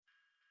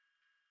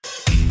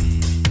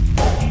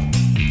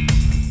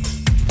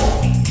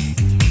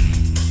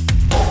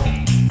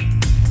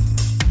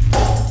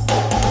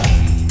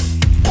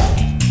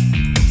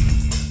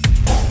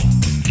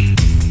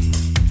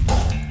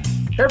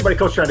everybody,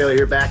 Coach John Daly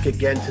here, back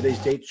again. Today's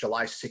date,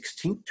 July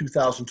 16th,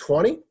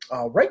 2020.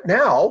 Right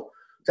now,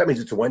 that means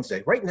it's a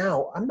Wednesday. Right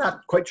now, I'm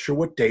not quite sure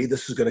what day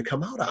this is going to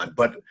come out on,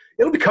 but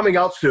it'll be coming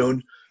out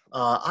soon.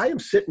 I am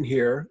sitting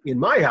here in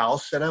my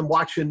house, and I'm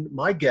watching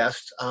my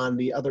guest on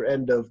the other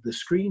end of the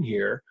screen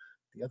here,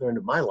 the other end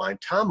of my line.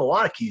 Tom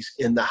Mlodecky's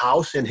in the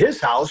house, in his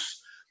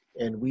house,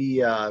 and we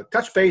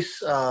touched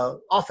base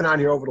off and on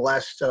here over the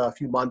last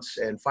few months,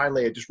 and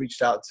finally I just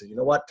reached out and said, you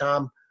know what,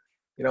 Tom?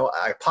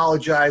 I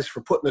apologize for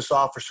putting this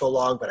off for so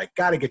long, but I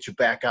got to get you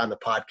back on the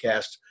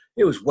podcast.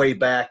 It was way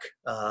back,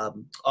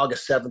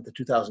 August 7th of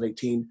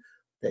 2018,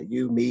 that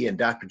you, me, and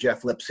Dr.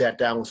 Jeff Lipp sat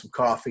down with some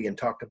coffee and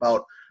talked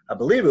about, I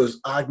believe it was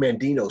Og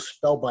Mandino's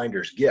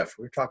Spellbinder's Gift.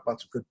 We were talking about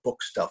some good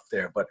book stuff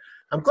there, but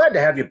I'm glad to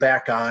have you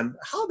back on.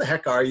 How the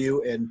heck are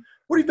you, and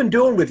what have you been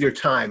doing with your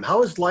time?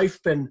 How has life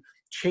been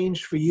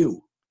changed for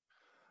you?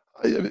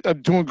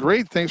 I'm doing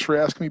great. Thanks for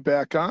asking me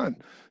back on.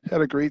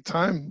 Had a great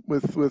time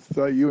with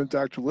you and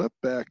Dr. Lipp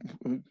back.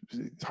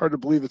 It's hard to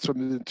believe it's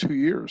been 2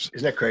 years.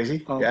 Isn't that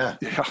crazy? Yeah.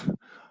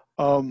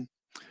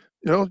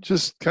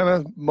 Just kind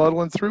of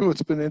muddling through.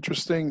 It's been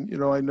interesting.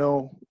 I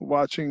know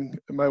watching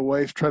my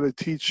wife try to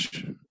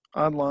teach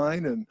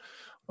online, and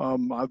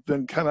I've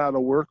been kind of out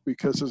of work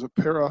because as a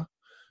para,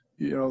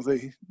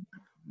 they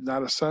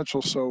not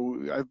essential. So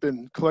I've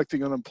been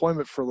collecting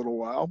unemployment for a little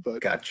while,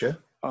 but gotcha.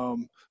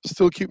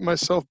 Still keeping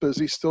myself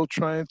busy, still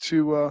trying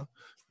to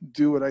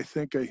do what I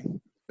think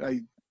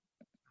I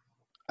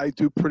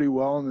do pretty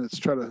well, and it's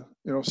try to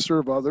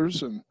serve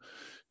others and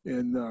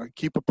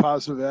keep a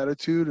positive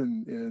attitude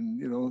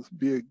and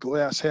be a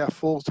glass half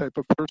full type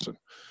of person.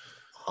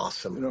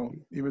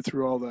 Awesome. Even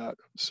through all that.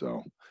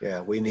 So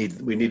yeah, we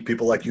need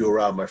people like you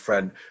around, my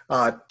friend.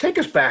 Take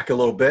us back a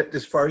little bit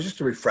as far as just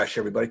to refresh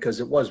everybody, because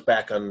it was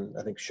back on,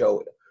 I think,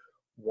 show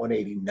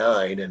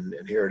 189, and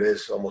here it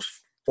is, almost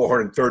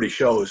 430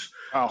 shows.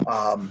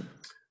 Wow.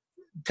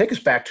 Take us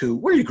back to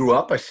where you grew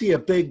up. I see a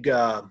big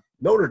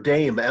Notre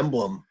Dame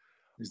emblem,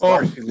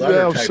 varsity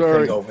leather type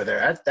thing over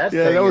there. That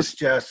thing was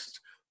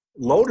just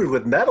loaded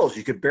with medals.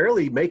 You could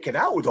barely make it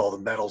out with all the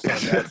medals on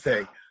that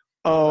thing.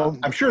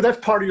 I'm sure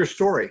that's part of your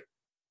story.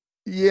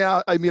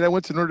 Yeah, I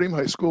went to Notre Dame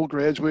High School,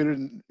 graduated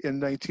in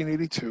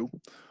 1982.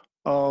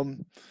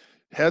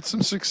 Had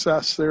some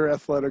success there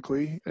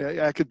athletically,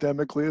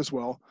 academically as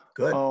well.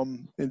 Good.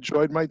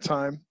 Enjoyed my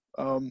time.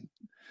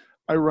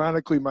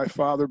 Ironically, my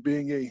father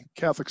being a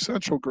Catholic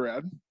Central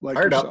grad, like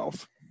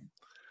yourself,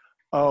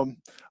 I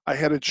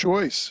had a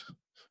choice.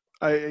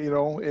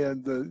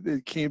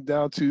 It came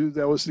down to,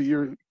 that was the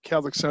year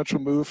Catholic Central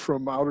moved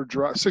from Outer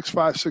Drive,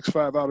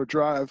 6565 Outer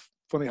Drive.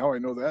 Funny how I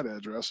know that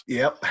address.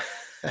 Yep.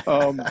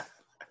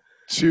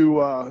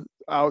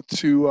 Out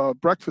to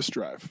Breakfast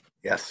Drive.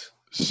 Yes.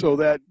 So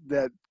that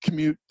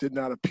commute did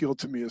not appeal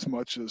to me as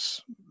much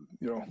as,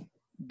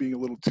 being a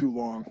little too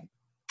long.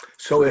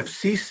 So if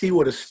CC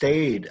would have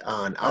stayed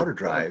on Outer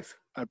Drive,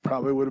 I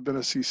probably would have been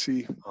a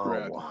CC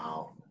grad. Oh,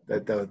 wow.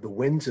 The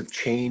winds of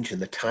change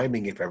and the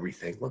timing of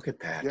everything. Look at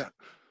that. Yeah.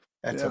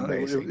 That's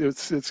amazing.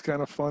 It's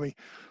kind of funny.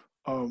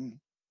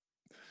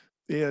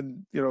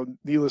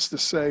 Needless to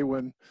say,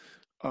 when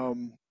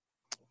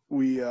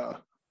we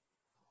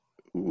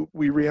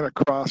ran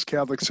across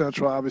Catholic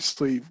Central,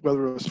 obviously,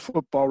 whether it was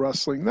football,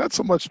 wrestling, not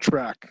so much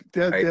track.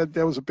 Dad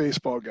was a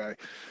baseball guy.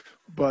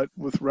 But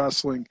with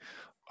wrestling,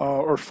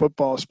 or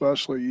football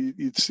especially,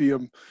 you'd see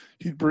him.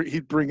 He'd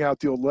bring out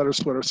the old letter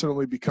sweater,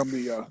 suddenly become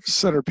the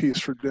centerpiece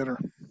for dinner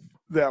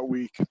that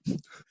week.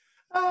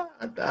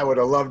 I would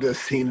have loved to have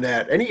seen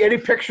that. Any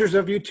pictures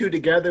of you two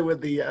together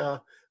with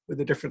the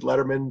different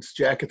Letterman's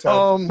jackets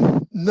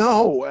on?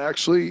 No,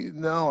 actually,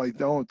 no, I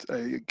don't.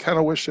 I kind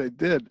of wish I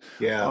did.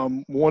 Yeah.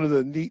 One of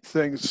the neat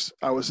things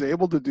I was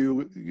able to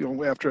do,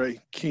 after I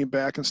came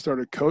back and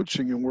started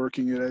coaching and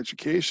working in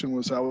education,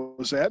 was I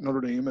was at Notre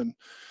Dame and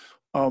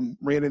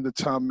ran into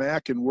Tom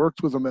Mack and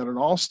worked with him at an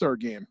all-star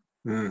game.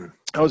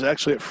 I was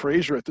actually at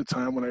Fraser at the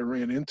time when I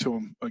ran into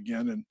him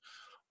again,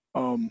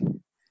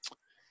 and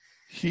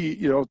he,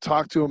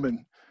 talked to him,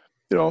 and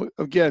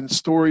again,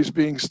 stories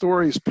being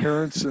stories,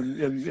 parents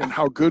and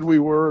how good we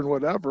were and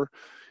whatever.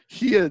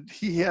 He had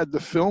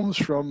the films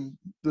from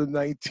the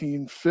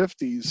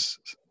 1950s,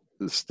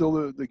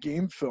 still the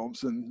game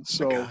films, and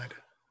so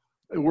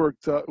I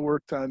worked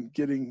on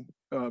getting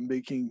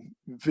making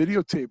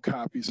videotape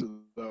copies of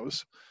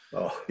those.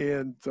 Oh.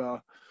 And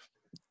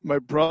my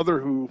brother,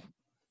 who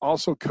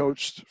also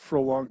coached for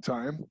a long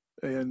time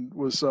and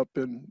was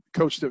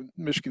coached at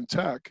Michigan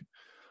Tech,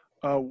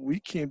 we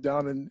came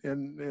down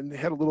and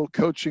had a little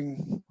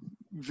coaching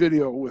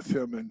video with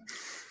him, and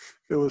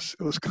it was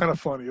kind of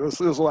funny. It was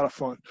a lot of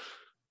fun.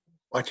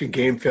 Watching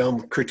game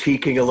film,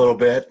 critiquing a little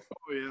bit.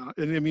 Oh yeah,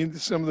 and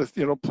some of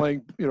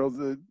the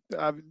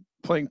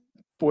playing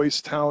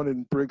Boys Town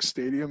and Briggs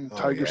Stadium,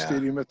 Tiger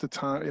Stadium at the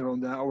time.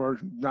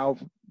 Now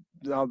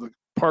the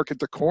park at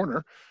the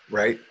corner.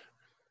 Right.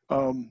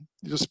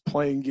 Just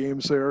playing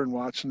games there and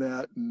watching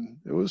that, and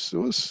it was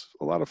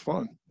a lot of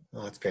fun.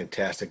 Oh, that's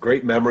fantastic.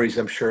 Great memories,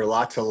 I'm sure.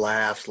 Lots of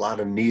laughs, a lot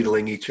of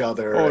needling each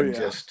other,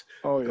 just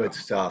Oh yeah. Good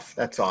stuff.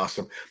 That's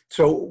awesome.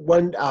 So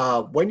when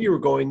you were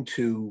going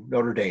to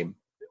Notre Dame,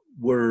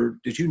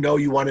 did you know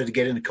you wanted to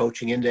get into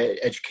coaching,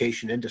 into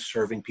education, into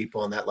serving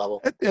people on that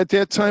level? At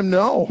that time,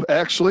 no.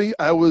 Actually,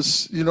 I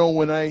was,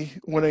 when I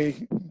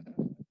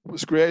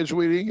was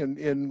graduating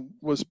and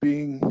was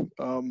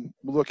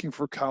looking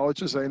for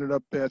colleges, I ended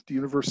up at the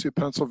University of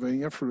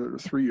Pennsylvania for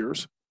 3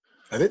 years.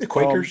 Are they the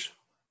Quakers?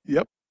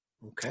 Yep.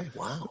 Okay.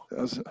 Wow.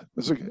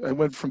 I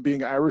went from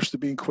being Irish to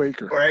being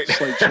Quaker. Right.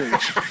 Slight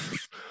change.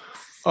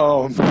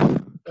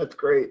 That's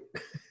great.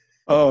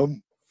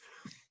 I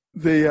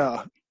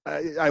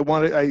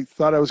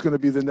thought I was going to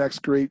be the next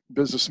great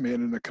businessman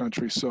in the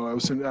country. So I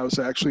was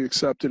actually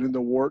accepted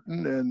into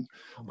Wharton, and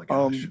Oh my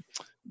gosh.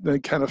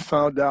 then kind of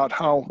found out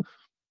how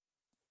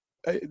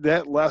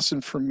that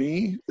lesson for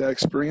me, that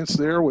experience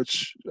there,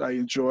 which I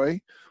enjoyed,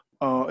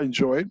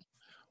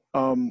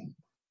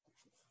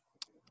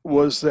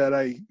 was that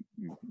I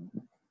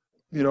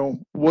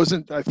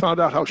found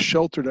out how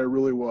sheltered I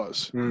really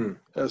was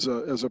as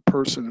a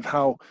person, and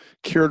how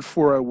cared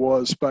for I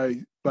was by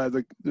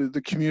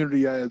the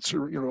community I had,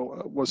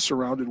 was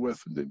surrounded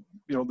with, the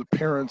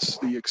parents,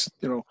 the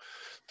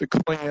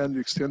clan, the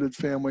extended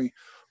family,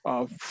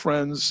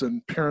 friends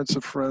and parents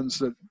of friends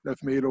that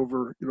I've made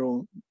over,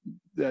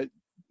 that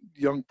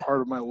young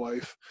part of my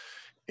life,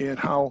 and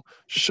how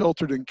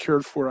sheltered and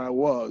cared for I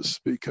was,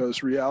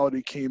 because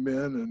reality came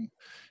in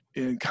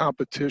and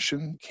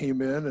competition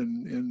came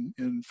in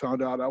and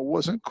found out I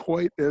wasn't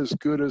quite as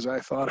good as I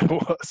thought I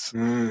was.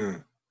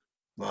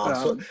 Wow.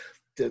 So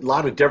a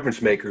lot of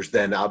difference makers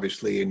then,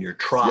 obviously, in your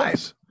tribe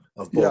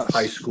of both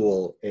high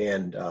school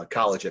and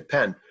college at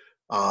Penn.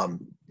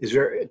 Is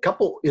there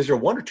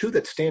one or two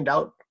that stand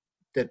out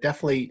that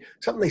definitely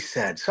something they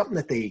said, something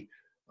that they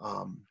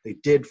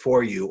did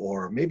for you,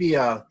 or maybe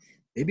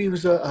it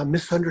was a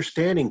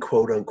misunderstanding,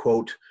 quote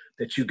unquote,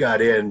 that you got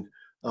in,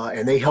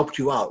 and they helped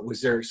you out?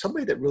 Was there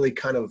somebody that really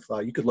kind of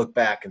you could look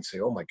back and say,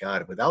 "Oh my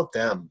God, without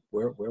them,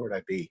 where would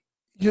I be?"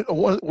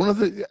 One of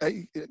the,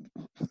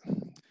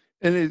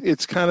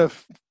 it's kind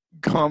of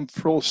come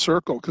full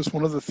circle, because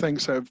one of the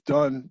things I've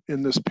done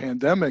in this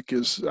pandemic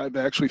is I've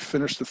actually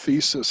finished a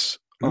thesis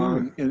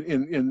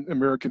in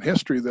American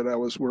history that I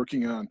was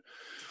working on.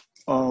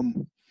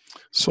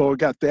 So I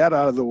got that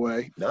out of the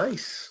way.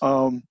 Nice.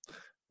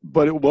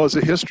 But it was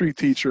a history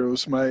teacher. It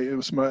was my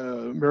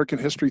American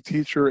history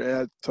teacher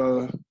at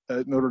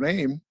Notre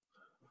Dame,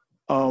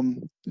 a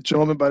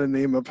gentleman by the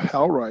name of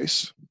Hal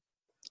Rice,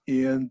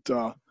 and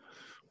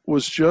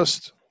was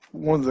just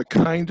one of the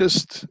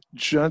kindest,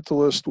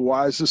 gentlest,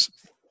 wisest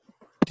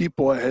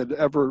people I had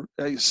ever,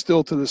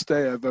 still to this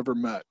day, I've ever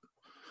met.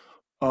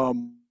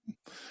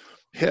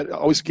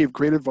 Always gave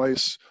great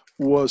advice,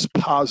 was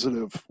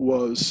positive,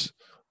 was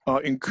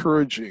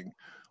encouraging.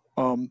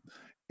 And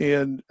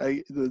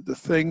the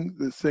thing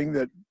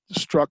that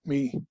struck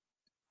me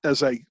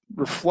as I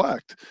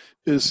reflect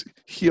is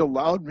he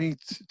allowed me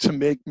to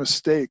make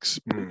mistakes,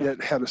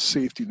 yet had a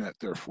safety net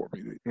there for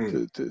me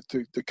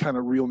to kind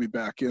of reel me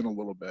back in a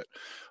little bit.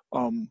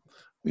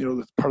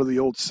 Part of the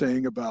old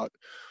saying about,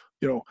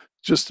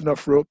 just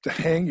enough rope to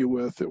hang you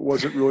with. It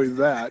wasn't really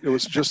that. It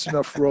was just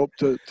enough rope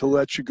to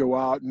let you go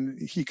out,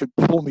 and he could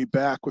pull me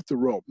back with the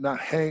rope, not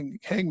hang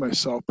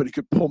myself, but he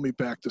could pull me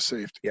back to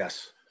safety.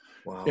 Yes.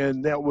 Wow.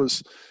 And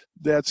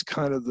that's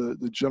kind of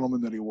the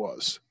gentleman that he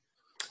was.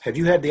 Have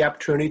you had the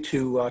opportunity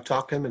to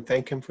talk to him and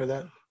thank him for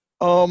that?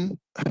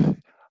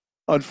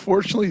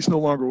 Unfortunately, he's no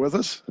longer with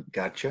us.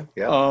 Gotcha.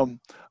 Yeah.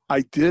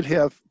 I did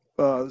have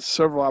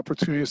several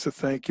opportunities to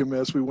thank him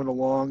as we went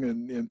along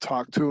and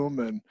talked to him.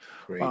 And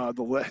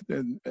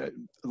the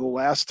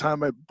last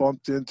time I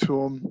bumped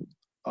into him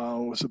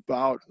was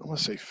about, I want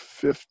to say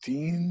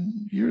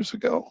 15 years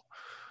ago.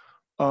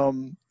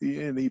 And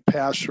he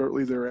passed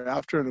shortly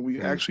thereafter, and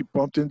we actually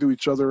bumped into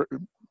each other,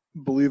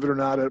 believe it or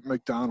not, at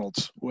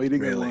McDonald's,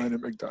 waiting in line at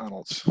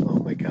McDonald's. Oh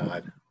my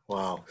God.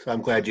 Wow. So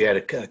I'm glad you had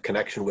a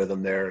connection with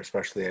him there,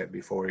 especially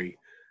before he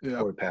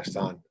passed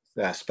on.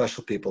 Yeah,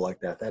 special people like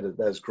that. That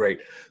is great.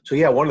 So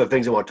yeah, one of the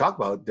things I want to talk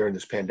about during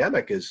this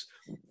pandemic is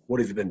what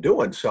have you been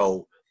doing?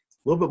 So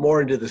a little bit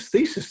more into this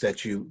thesis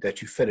that you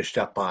finished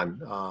up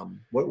on.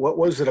 What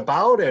was it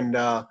about? And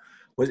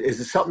is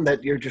it something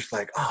that you're just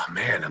like, oh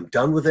man, I'm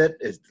done with it?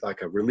 Is it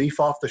like a relief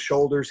off the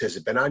shoulders? Has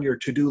it been on your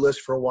to-do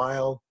list for a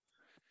while?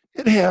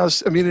 It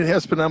has. I mean, it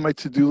has been on my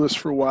to-do list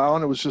for a while,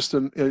 and it was just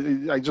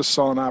I just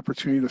saw an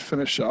opportunity to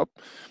finish up,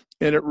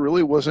 and it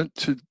really wasn't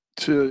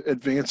to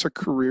advance a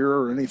career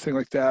or anything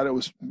like that. It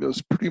was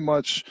pretty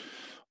much,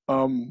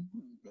 I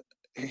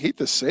hate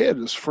to say it,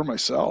 is for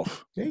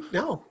myself. Hey,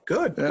 no,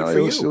 good. Good for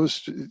you.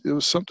 It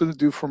was something to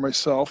do for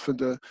myself,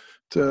 and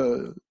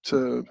to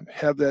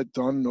have that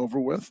done and over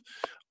with.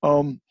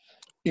 And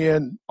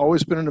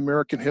always been an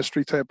American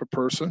history type of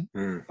person.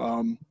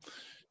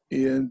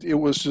 And it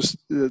was just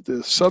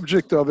the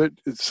subject of it.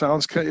 It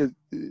sounds it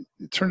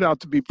turned out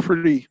to be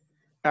pretty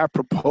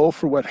apropos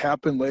for what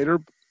happened later,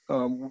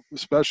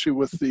 especially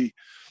with the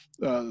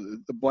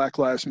Black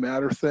Lives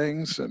Matter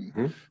things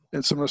and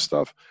some of the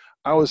stuff.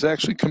 I was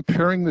actually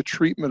comparing the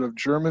treatment of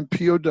German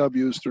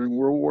POWs during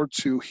World War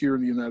II here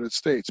in the United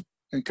States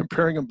and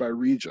comparing them by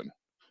region.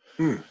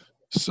 Hmm.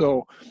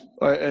 So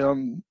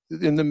in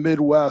the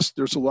Midwest,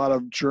 there's a lot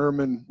of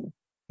German,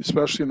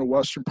 especially in the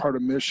western part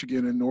of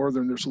Michigan and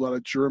northern, there's a lot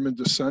of German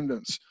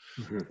descendants.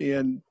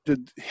 And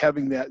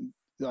having that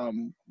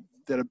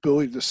that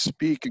ability to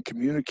speak and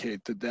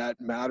communicate, did that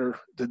matter?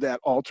 Did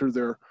that alter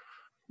their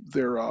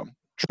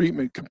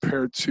treatment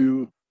compared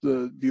to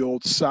the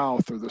old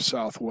South or the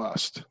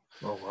Southwest?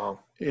 Oh, wow.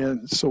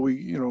 And so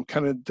we,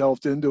 kind of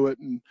delved into it.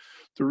 And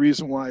the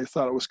reason why I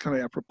thought it was kind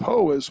of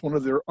apropos is one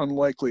of their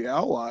unlikely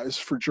allies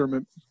for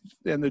German,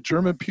 and the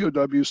German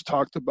POWs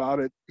talked about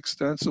it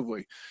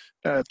extensively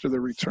after their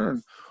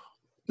return,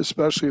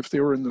 especially if they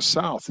were in the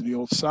South, in the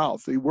old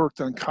South. They worked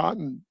on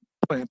cotton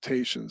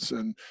plantations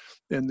and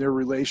their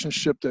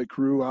relationship that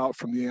grew out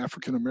from the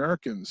African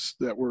Americans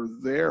that were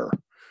there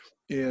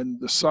and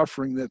the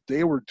suffering that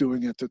they were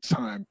doing at the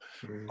time.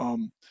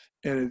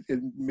 And it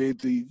made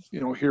the,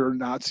 here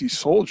Nazi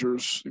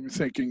soldiers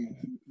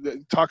thinking,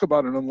 talk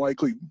about an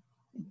unlikely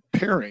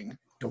pairing.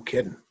 No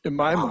kidding. In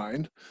my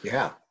mind.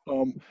 Yeah.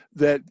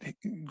 That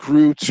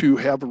grew to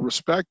have a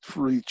respect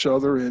for each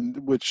other,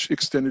 and which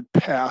extended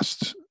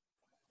past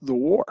the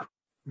war.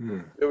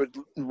 They would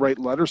write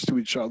letters to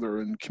each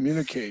other and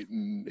communicate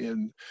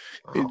and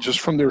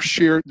just from their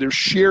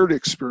shared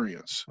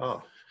experience.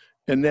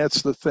 And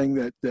that's the thing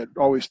that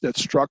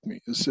struck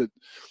me, is that,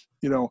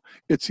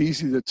 it's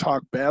easy to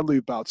talk badly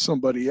about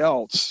somebody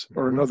else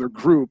or another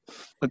group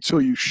until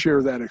you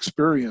share that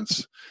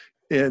experience.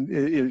 And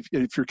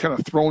if you're kind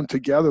of thrown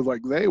together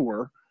like they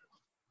were,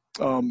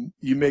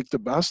 you make the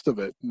best of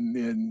it,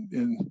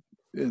 and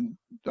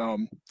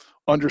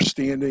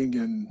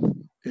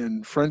understanding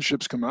and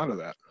friendships come out of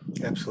that.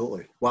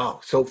 Absolutely. Wow.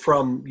 So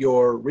from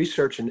your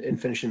research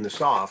and finishing this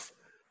off,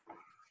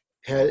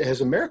 has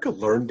America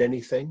learned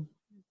anything?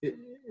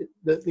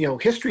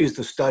 History is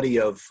the study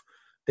of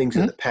things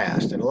in the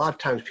past. And a lot of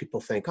times people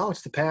think, oh,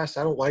 it's the past,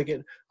 I don't like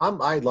it.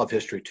 I love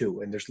history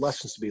too, and there's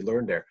lessons to be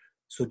learned there.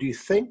 So do you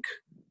think,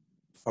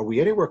 are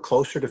we anywhere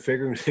closer to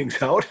figuring things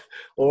out?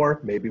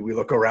 Or maybe we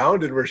look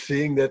around and we're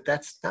seeing that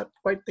that's not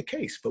quite the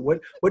case. But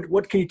what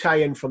can you tie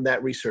in from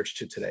that research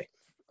to today?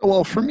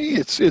 Well, for me,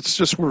 it's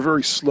just we're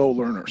very slow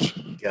learners.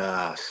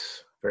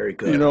 Yes, very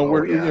good.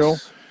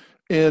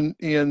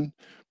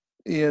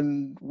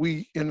 And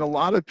we, and a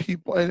lot of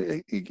people,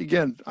 and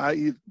again,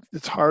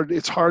 it's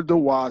hard to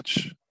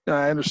watch.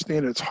 I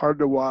understand it's hard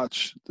to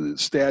watch the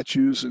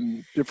statues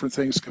and different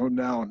things come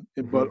down,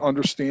 but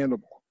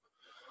understandable.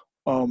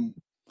 We're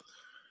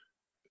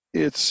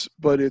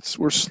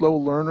slow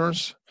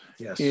learners.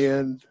 Yes.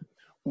 And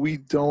we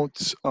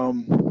don't,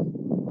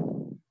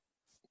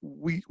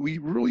 we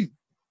really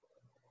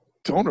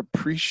don't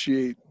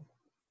appreciate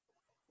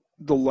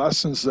the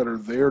lessons that are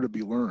there to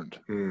be learned.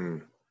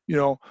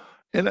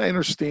 And I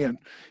understand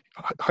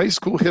high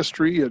school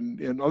history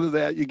and other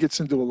that, it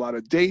gets into a lot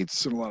of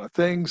dates and a lot of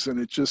things,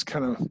 and it just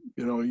kind of,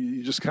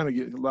 you just kind of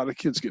get, a lot of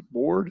kids get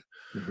bored.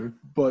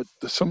 But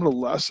some of the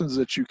lessons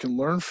that you can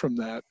learn from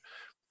that,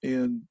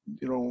 and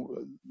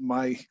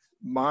my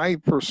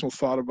personal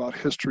thought about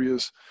history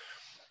is,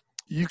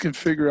 you can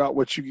figure out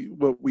what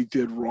we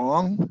did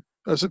wrong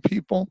as a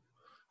people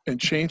and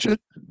change it,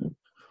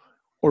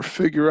 or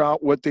figure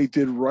out what they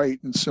did right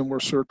in similar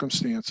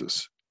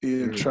circumstances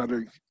and try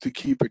to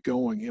keep it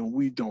going. And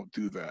we don't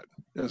do that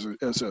as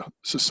a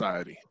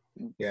society.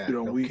 Yeah,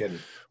 no kidding.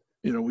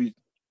 We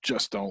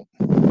just don't.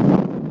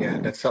 Yeah,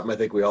 that's something I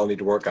think we all need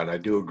to work on. I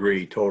do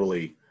agree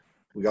totally.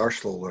 We are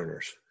slow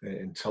learners,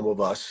 and some of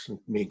us,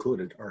 me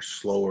included, are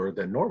slower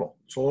than normal.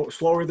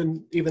 Slower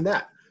than even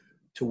that,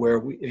 to where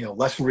we,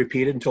 lesson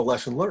repeated until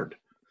lesson learned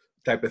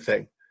type of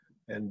thing.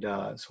 And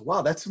so,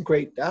 wow, that's some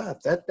great,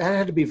 that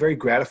had to be very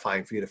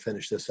gratifying for you to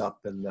finish this up.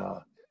 And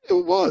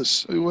It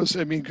was, I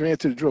mean,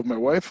 granted, it drove my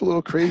wife a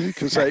little crazy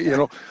because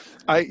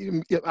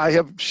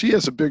she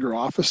has a bigger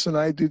office than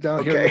I do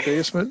down here in the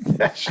basement,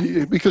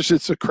 because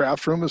it's a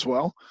craft room as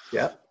well.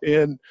 Yeah.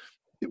 And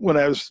when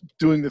I was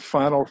doing the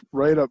final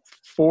write-up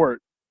for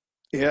it,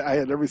 I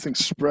had everything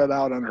spread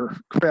out on her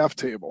craft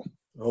table.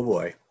 Oh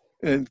boy.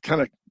 And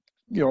kind of,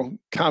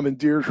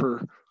 commandeered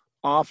her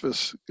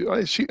office.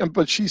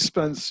 But she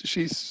spends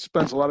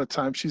a lot of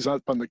time, she's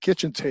up on the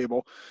kitchen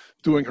table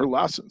doing her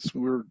lessons.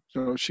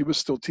 She was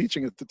still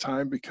teaching at the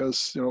time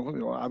because,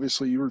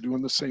 obviously you were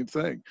doing the same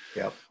thing.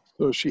 Yep.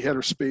 So she had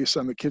her space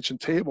on the kitchen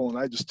table, and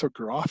I just took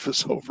her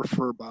office over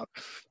for about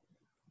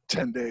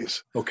 10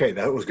 days. Okay,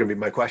 that was going to be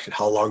my question.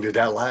 How long did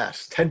that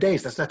last? 10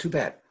 days, that's not too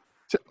bad.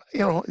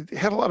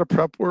 Had a lot of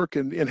prep work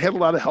and had a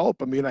lot of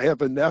help. I mean, I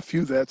have a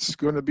nephew that's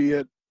going to be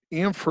at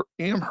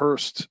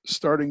Amherst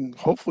starting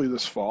hopefully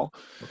this fall.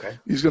 Okay.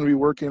 He's going to be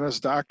working on his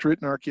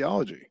doctorate in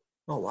archaeology.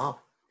 Oh, wow.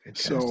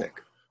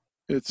 Fantastic.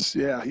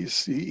 So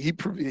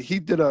he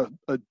did a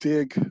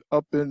dig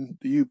up in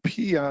the UP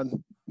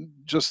on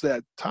just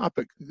that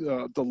topic,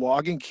 the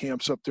logging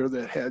camps up there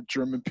that had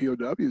German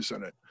POWs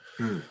in it.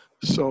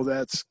 So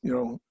that's,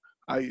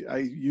 I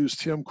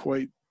used him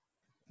quite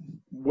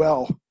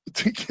well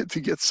to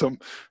get some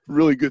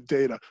really good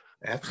data.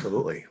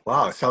 Absolutely.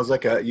 Wow. It sounds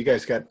like you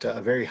guys got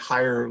a very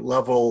higher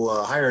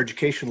level, higher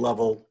education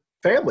level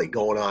family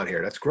going on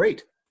here. That's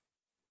great.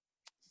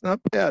 Not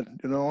bad.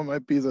 I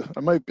might be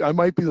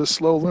the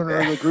slow learner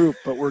of the group,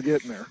 but we're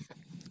getting there.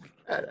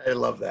 I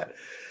love that.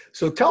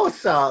 So tell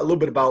us a little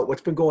bit about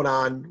what's been going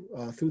on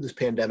through this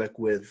pandemic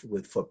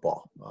with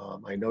football.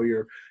 I know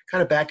you're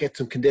kind of back at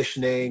some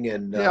conditioning,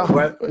 and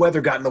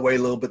weather got in the way a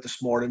little bit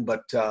this morning,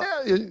 but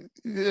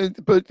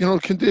but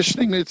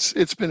conditioning,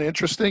 it's been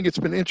interesting. It's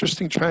been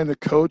interesting trying to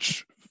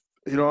coach.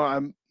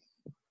 I've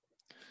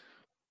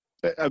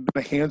been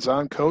a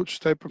hands-on coach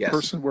type of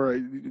person where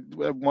I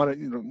want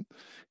to,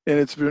 and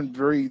it's been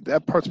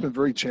that part's been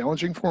very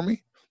challenging for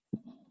me.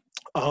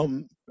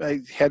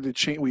 I had to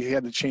change. We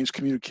had to change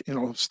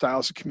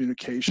styles of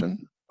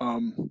communication,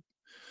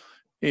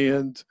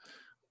 and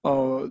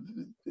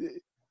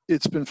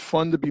it's been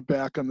fun to be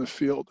back on the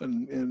field.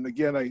 And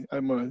again,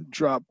 I'm gonna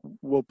drop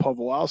Will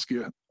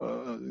Pawlowski,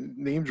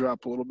 name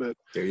drop a little bit.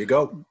 There you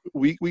go.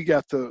 We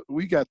got to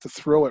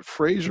throw at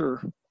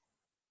Fraser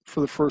for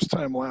the first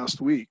time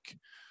last week,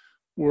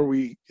 where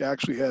we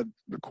actually had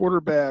the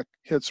quarterback,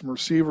 had some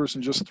receivers,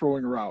 and just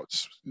throwing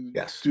routes.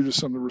 Yes. Due to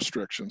some of the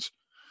restrictions.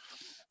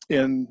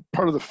 And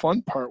part of the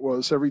fun part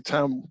was every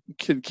time a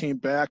kid came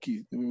back,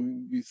 he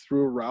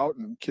threw a route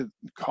and the kid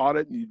caught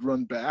it and he'd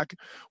run back.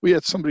 We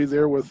had somebody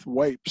there with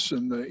wipes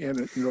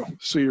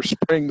so you're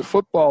spraying the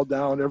football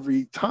down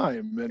every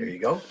time. And there you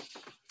go.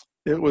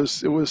 It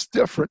was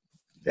different.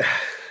 Yeah.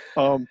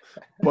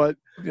 But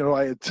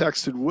I had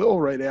texted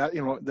Will right at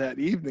that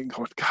evening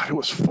going, God, it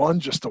was fun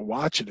just to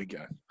watch it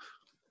again.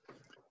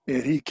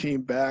 And he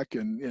came back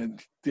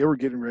and they were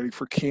getting ready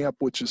for camp,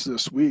 which is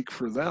this week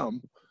for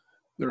them.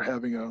 They're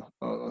having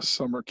a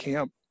summer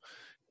camp,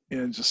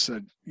 and just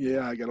said,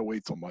 yeah, I got to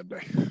wait till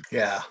Monday.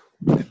 Yeah.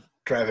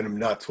 Driving him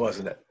nuts,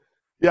 wasn't it?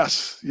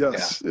 Yes. Yeah.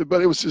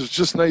 But it was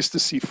just nice to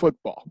see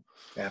football.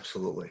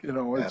 Absolutely.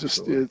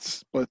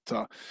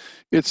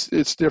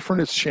 It's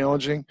different. It's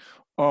challenging.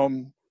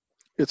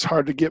 It's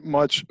hard to get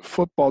much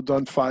football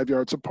done 5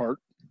 yards apart.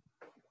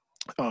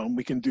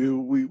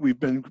 We've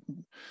been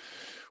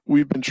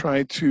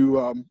trying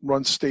to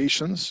run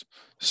stations.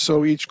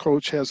 So each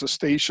coach has a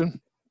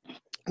station.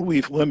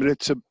 We've limited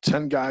to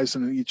 10 guys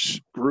in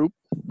each group.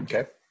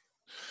 Okay.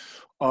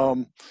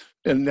 And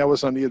that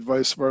was on the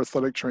advice of our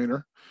athletic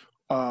trainer.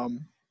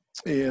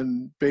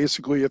 And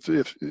basically,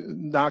 if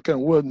knock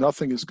on wood,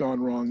 nothing has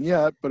gone wrong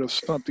yet, but if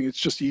something, it's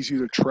just easier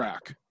to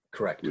track.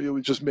 Correct. It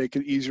would just make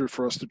it easier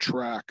for us to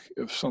track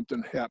if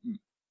something happened.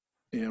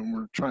 And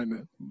we're trying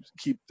to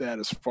keep that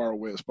as far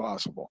away as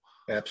possible.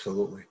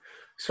 Absolutely.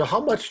 So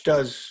how much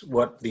does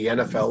what the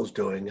NFL is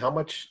doing, how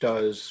much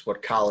does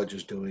what college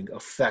is doing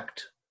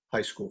affect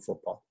high school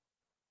football?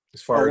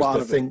 As far as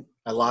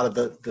a lot of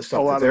the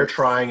stuff that they're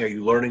trying, are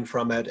you learning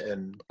from it?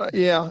 And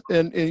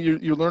and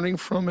you're learning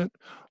from it.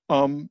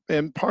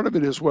 And part of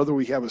it is whether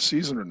we have a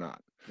season or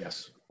not.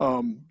 Yes.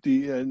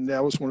 And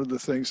that was one of the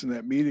things in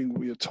that meeting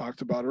we had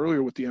talked about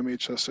earlier with the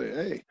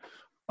MHSAA.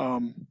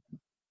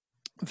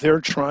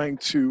 They're trying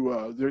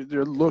to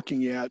they're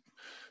looking at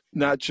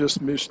not just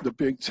the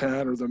Big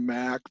Ten or the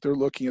MAC. They're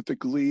looking at the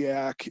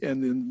GLIAC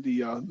and then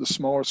the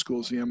smaller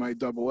schools, the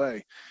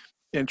MIAA,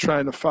 and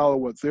trying to follow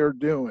what they're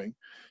doing.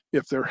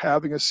 If they're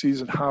having a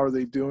season, how are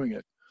they doing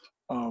it?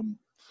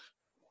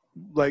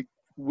 Like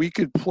we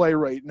could play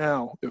right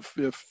now if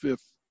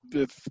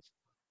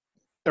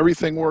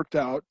everything worked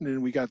out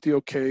and we got the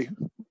okay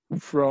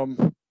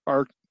from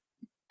our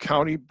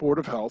county board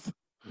of health,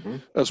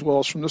 as well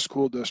as from the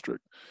school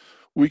district.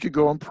 We could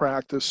go and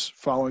practice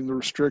following the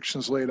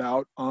restrictions laid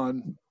out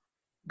on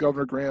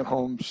Governor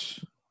Granholm's,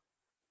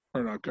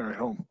 or not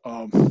Granholm.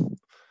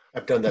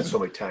 I've done that so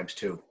many times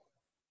too.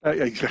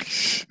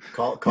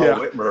 Call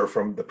Whitmer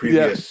from the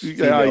previous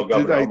female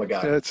governor. Oh my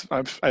God!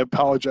 I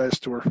apologize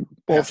to her.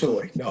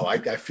 Absolutely. No, I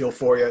feel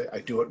for you. I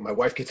do it. My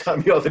wife gets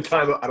on me all the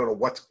time. I don't know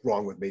what's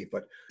wrong with me,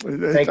 but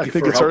thank you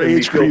for helping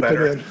me feel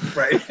better.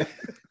 Right.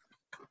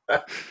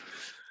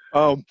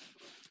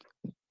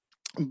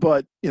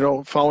 But,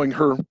 following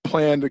her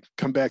plan to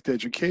come back to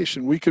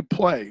education, we could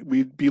play.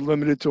 We'd be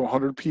limited to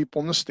 100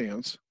 people in the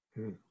stands.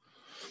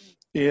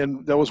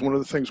 And that was one of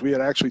the things we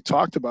had actually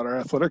talked about. Our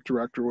athletic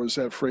director was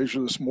at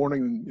Fraser this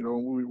morning. And,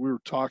 we were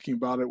talking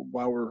about it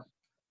while we're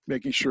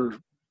making sure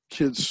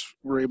kids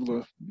were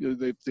able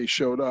to, they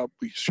showed up,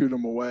 we shoot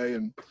them away.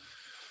 And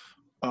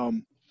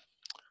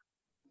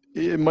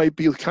it might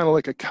be kind of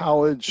like a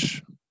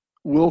college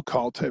will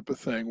call type of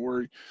thing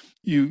where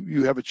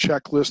you have a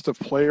checklist of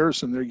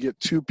players and they get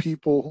two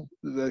people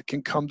that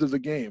can come to the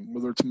game,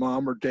 whether it's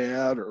mom or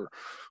dad or,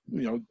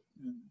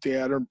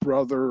 dad and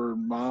brother or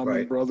mom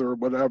and brother or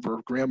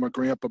whatever, grandma,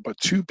 grandpa, but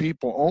two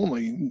people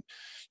only.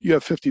 You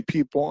have 50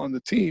 people on the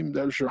team,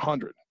 there's your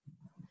 100.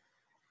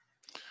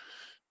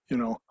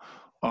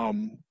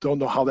 Don't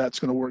know how that's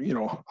going to work.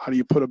 How do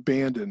you put a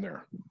band in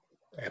there?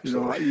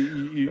 Absolutely.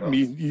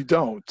 You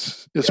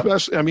don't,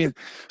 especially, I mean,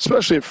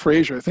 especially at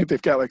Fraser, I think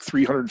they've got like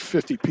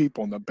 350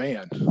 people in the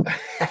band.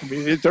 I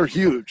mean, they're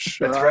huge.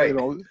 That's right.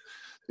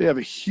 They have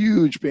a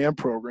huge band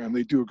program.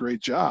 They do a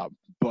great job,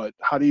 but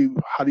how do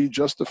you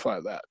justify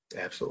that?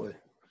 Absolutely.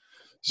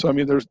 So, I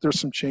mean, there's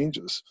some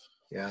changes.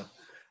 Yeah.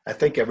 I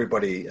think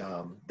everybody,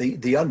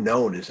 the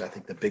unknown is, I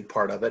think, the big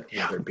part of it,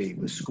 whether it be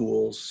with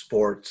schools,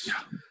 sports,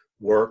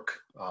 work,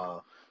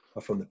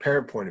 from the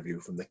parent point of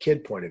view, from the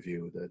kid point of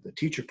view, the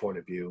teacher point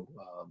of view,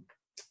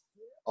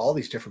 all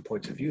these different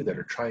points of view that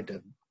are trying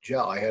to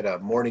gel. I had a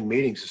morning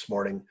meetings this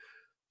morning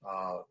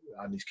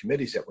on these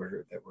committees that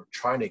were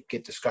trying to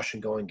get discussion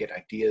going, get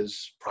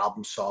ideas,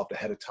 problem solved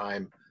ahead of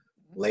time,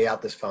 lay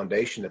out this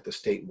foundation that the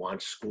state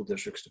wants school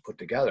districts to put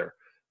together.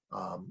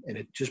 And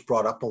it just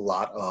brought up a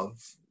lot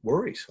of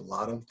worries, a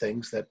lot of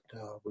things that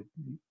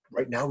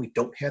right now we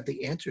don't have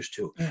the answers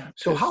to.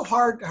 So how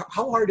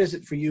hard is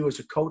it for you as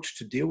a coach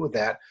to deal with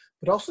that,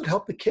 but also to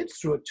help the kids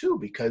through it too?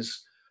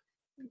 Because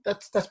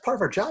that's part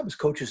of our job as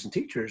coaches and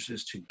teachers,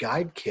 is to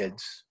guide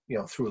kids,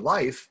 through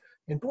life.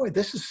 And boy,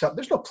 this is something.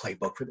 There's no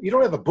playbook for that. You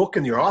don't have a book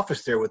in your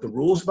office there with the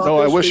rules about.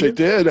 No, this, I wish I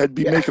did. I'd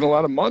be making a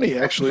lot of money,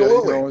 actually.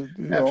 Absolutely.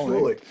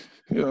 Absolutely.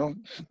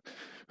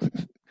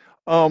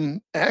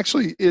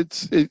 Actually,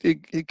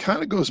 it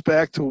kind of goes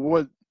back to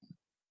what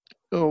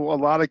a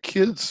lot of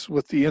kids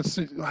with the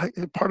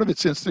part of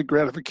it's instant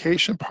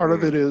gratification. Part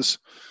of it is,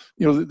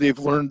 they've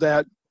learned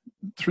that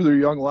through their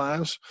young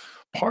lives.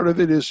 Part of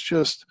it is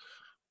just,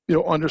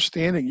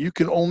 understanding you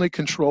can only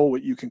control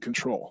what you can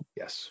control.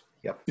 Yes.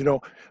 Yep.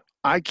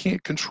 I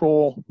can't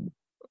control,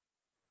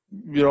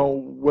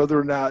 whether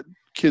or not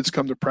kids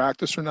come to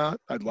practice or not.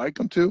 I'd like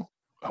them to.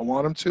 I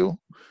want them to.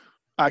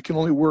 I can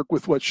only work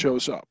with what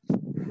shows up.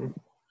 Mm-hmm.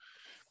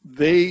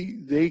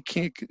 They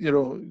can't,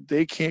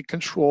 they can't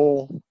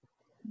control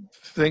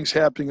things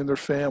happening in their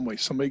family,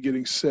 somebody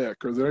getting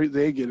sick or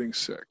they getting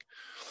sick.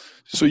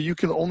 So you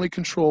can only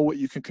control what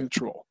you can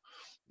control.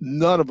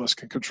 None of us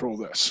can control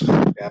this.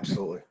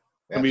 Absolutely.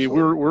 I mean,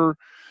 we're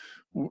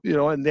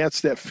and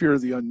that's that fear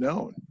of the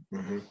unknown.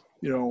 Mm-hmm.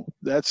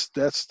 That's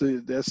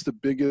the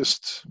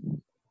biggest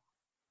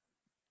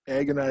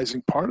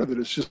agonizing part of it,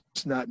 is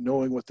just not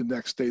knowing what the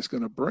next day is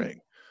going to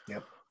bring.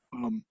 Yep.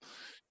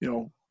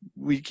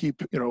 We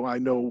keep, I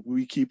know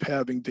we keep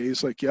having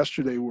days like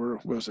yesterday where,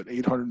 was it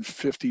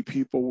 850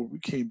 people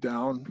came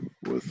down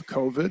with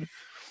COVID.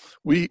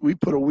 We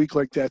put a week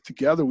like that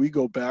together. We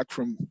go back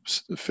from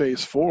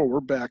phase 4. We're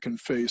back in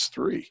phase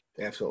 3.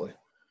 Absolutely.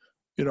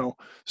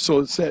 So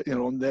it's that,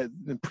 that,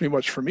 and pretty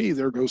much for me,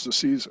 there goes the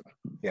season.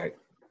 Yeah.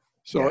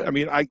 So, yeah. I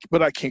mean,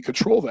 but I can't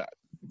control that.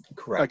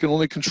 Correct. I can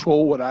only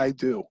control what I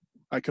do.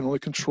 I can only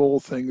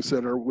control things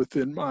that are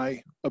within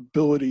my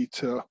ability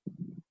to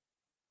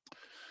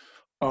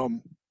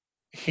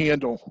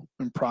handle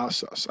and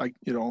process.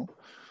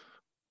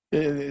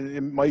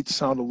 It might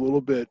sound a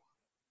little bit,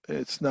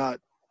 it's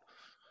not,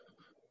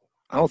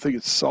 I don't think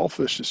it's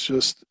selfish. It's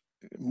just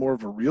more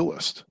of a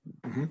realist.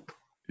 Mm-hmm.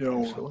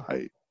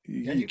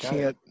 You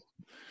can't,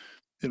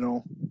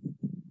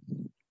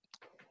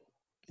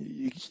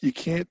 you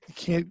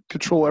can't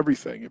control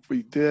everything. If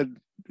we did,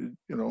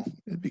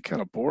 it'd be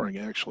kind of boring,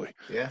 actually.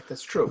 Yeah,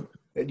 that's true.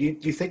 Do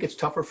you think it's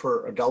tougher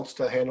for adults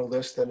to handle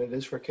this than it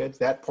is for kids,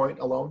 that point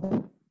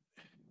alone?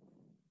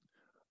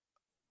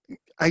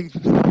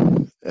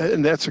 And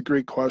that's a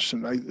great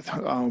question.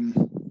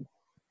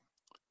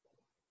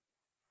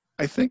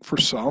 I think for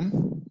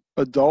some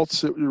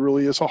adults, it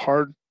really is a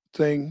hard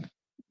thing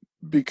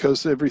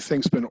because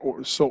everything's been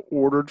so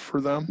ordered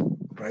for them.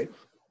 Right.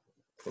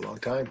 For a long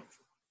time.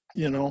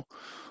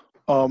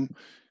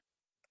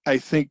 I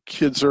think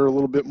kids are a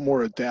little bit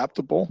more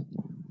adaptable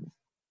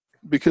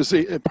because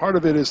part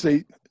of it is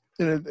they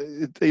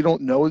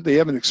don't know, they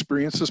haven't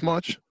experienced as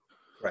much.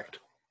 Correct.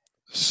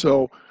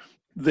 So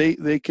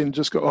they can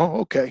just go, oh,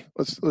 okay,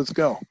 let's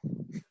go.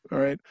 All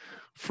right.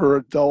 For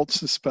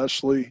adults,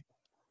 especially,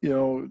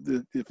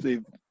 if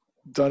they've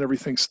done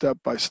everything step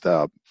by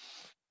step,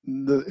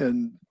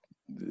 and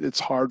it's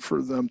hard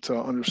for them to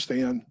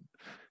understand,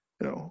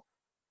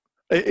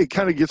 it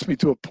kind of gets me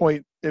to a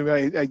point. And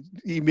I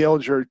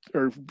emailed you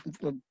or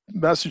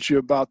messaged you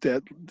about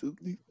that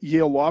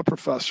Yale law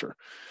professor.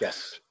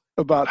 Yes.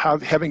 About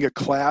having a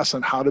class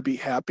on how to be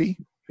happy.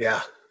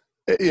 Yeah.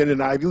 In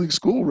an Ivy League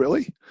school,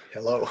 really?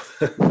 Hello.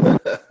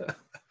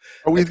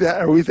 Are we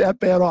that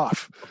bad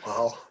off?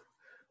 Well,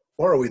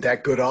 or are we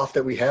that good off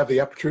that we have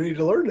the opportunity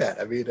to learn that?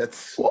 I mean,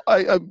 that's. Well,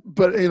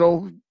 but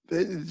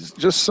it's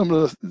just some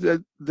of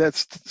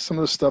that's some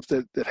of the stuff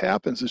that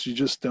happens is you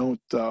just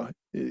don't.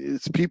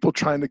 It's people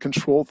trying to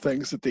control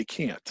things that they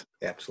can't.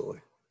 Absolutely,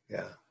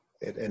 yeah.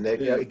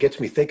 It gets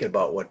me thinking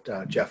about what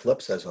Jeff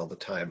Lipp says all the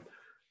time.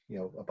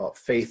 About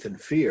faith and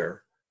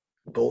fear,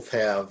 both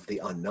have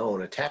the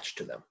unknown attached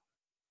to them.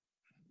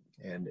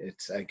 And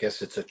I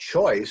guess it's a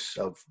choice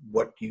of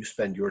what you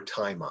spend your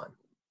time on.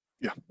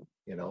 Yeah.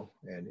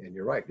 And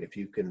you're right. If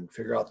you can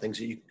figure out things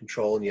that you can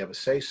control and you have a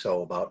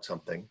say-so about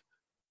something,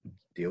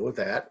 deal with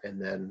that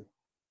and then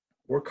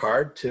work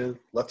hard to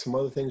let some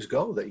other things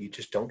go that you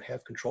just don't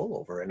have control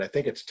over. And I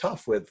think it's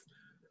tough with,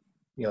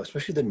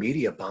 especially the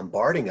media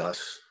bombarding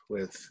us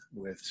with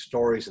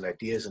stories and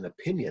ideas and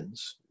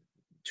opinions,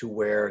 to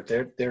where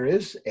there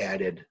is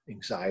added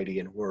anxiety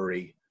and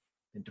worry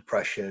and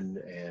depression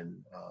and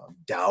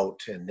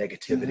doubt and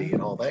negativity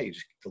and all that.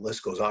 The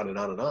list goes on and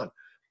on and on.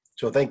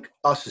 So I think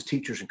us as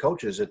teachers and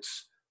coaches,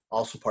 it's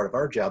also part of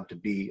our job to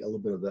be a little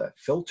bit of a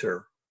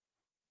filter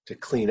to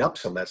clean up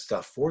some of that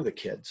stuff for the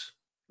kids.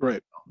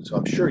 Right. So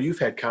I'm sure you've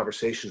had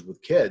conversations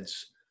with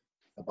kids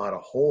about a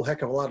whole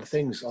heck of a lot of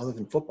things other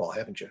than football,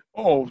 haven't you?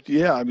 Oh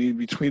yeah. I mean,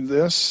 between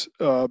this,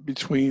 the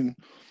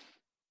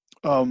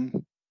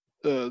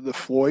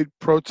Floyd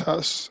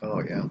protests.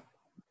 Oh yeah.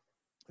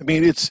 I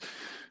mean, it's,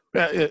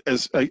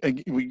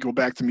 we go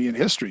back to me in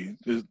history.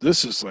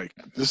 This is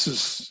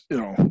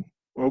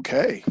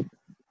okay,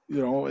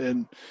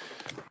 and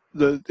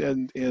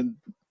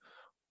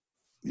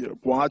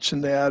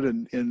watching that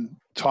and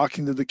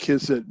talking to the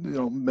kids that,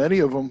 many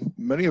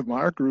of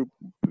our group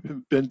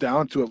have been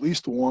down to at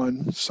least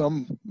one,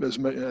 as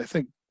many, I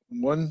think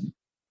one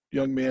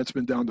young man's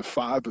been down to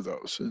 5 of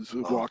those, has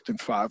walked in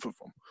 5 of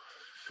them.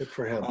 Good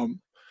for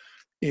him.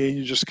 And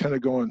you're just kind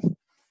of going,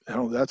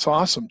 that's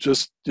awesome.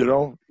 Just,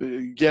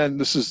 again,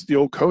 this is the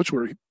old coach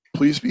where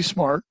please be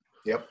smart.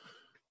 Yep.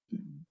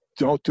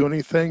 Don't do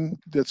anything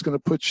that's going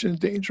to put you in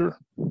danger,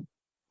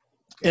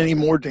 any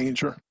more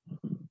danger.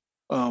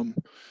 And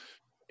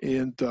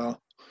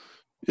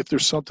if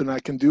there's something I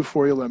can do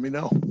for you, let me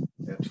know.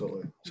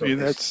 Absolutely. So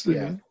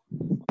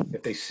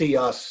if they see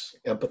us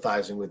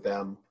empathizing with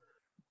them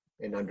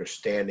and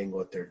understanding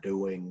what they're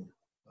doing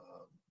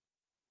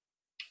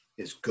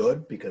is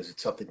good, because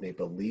it's something they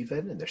believe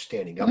in and they're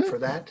standing up for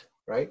that,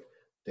 right?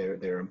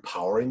 They're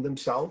empowering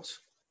themselves.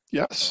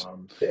 Yes.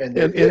 And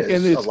there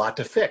is a lot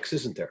to fix,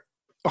 isn't there?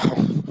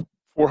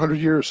 400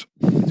 years.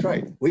 That's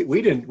right.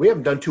 We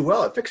haven't done too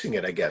well at fixing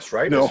it, I guess,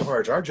 right? No. As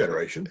far as our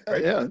generation,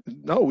 right? Yeah.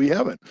 No, we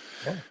haven't.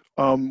 Yeah.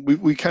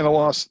 We kind of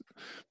lost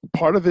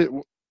part of it.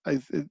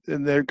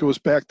 And there goes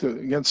back to,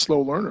 again,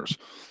 slow learners.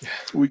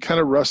 We kind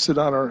of rested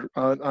on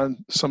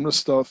on some of the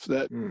stuff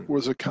that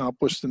was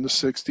accomplished in the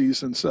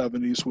 60s and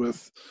 70s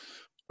with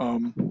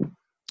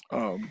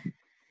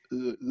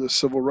the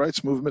civil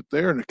rights movement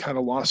there, and it kind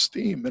of lost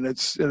steam. And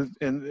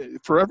and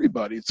for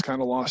everybody, it's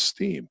kind of lost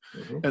steam.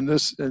 Mm-hmm. And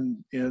this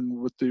and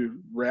with the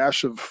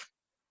rash of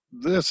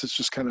this, it's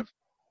just kind of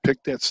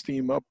picked that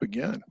steam up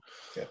again.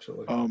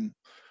 Absolutely.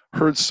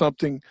 Heard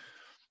something.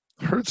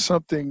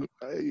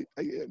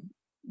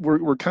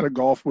 We're kind of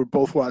golf. We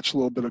both watch a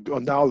little bit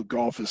of now.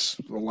 Golf is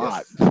a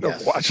lot.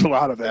 Yes. Watch a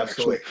lot of it.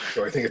 Absolutely. Actually.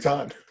 So I think it's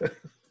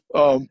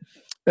on.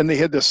 And they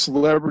had this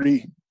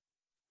celebrity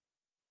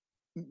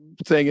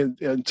thing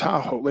in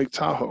Tahoe, Lake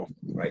Tahoe.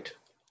 Right.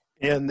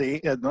 And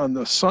on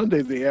the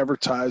Sunday they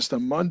advertised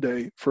on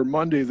Monday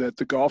that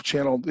the Golf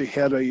Channel, they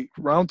had a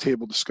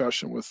roundtable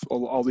discussion with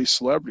all these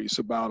celebrities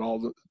about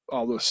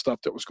all the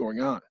stuff that was going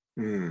on.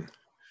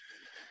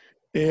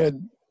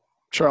 And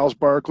Charles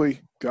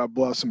Barkley, God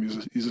bless him.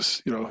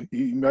 He's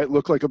he might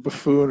look like a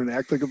buffoon and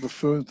act like a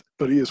buffoon,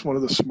 but he is one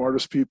of the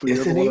smartest people you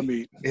ever want to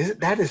meet.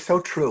 That is so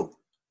true.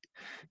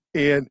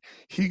 And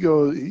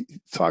he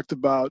talked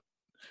about,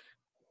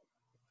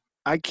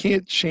 we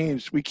can't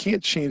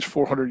change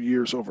 400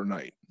 years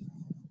overnight.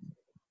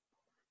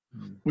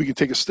 We can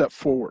take a step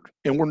forward,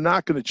 and we're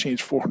not going to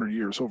change 400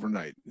 years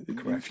overnight.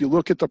 Correct. If you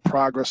look at the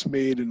progress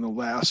made in the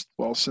last,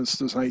 since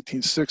the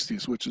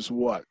 1960s, which is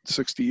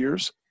 60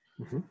 years.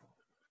 Mm-hmm.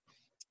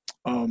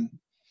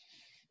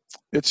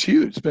 It's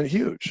huge. It's been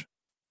huge.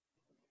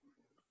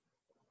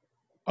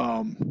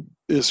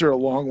 Is there a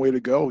long way to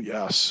go?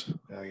 Yes.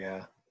 Oh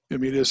yeah. I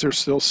mean, is there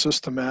still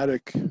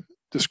systematic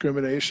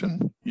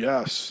discrimination?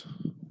 Yes.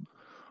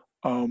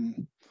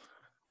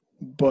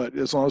 But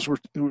as long as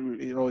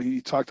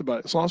he talked about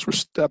it, as long as we're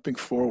stepping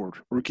forward,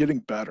 we're getting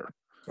better.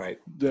 Right.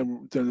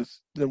 Then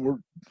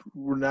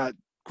we're not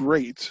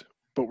great,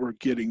 but we're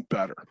getting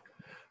better.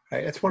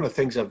 Right. That's one of the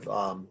things of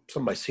some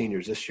of my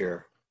seniors this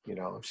year.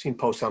 I've seen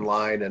posts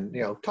online and,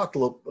 talked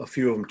a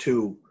few of them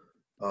too,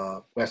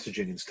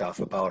 messaging and stuff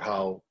about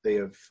how they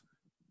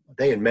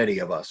and many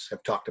of us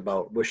have talked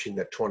about wishing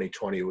that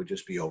 2020 would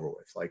just be over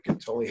with. Like,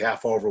 it's only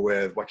half over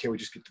with. Why can't we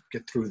just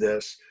get through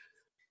this?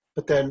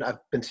 But then I've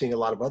been seeing a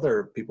lot of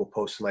other people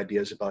post some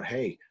ideas about,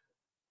 hey,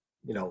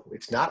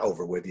 it's not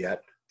over with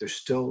yet. There's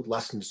still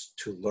lessons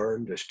to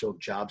learn. There's still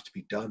jobs to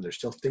be done. There's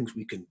still things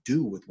we can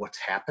do with what's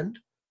happened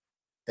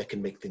that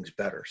can make things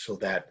better, so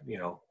that,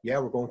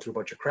 we're going through a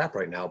bunch of crap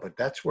right now, but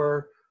that's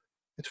where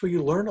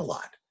you learn a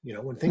lot.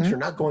 When things are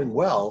not going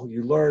well,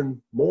 you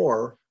learn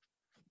more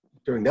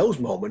during those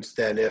moments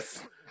than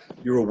if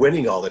you were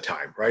winning all the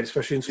time, right?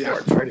 Especially in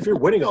sports, right? If you're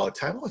winning all the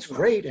time, well, it's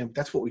great. And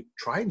that's what we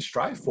try and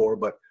strive for,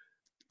 but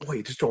boy,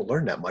 you just don't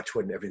learn that much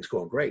when everything's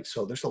going great.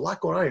 So there's a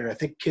lot going on here. And I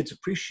think kids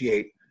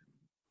appreciate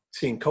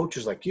seeing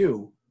coaches like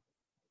you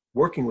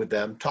working with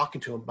them,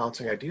 talking to them,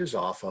 bouncing ideas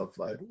off of,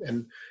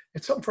 and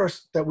it's something for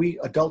us that we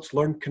adults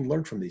can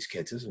learn from these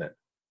kids, isn't it?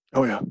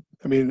 Oh yeah.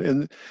 I mean,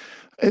 and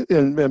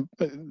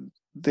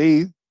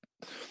they,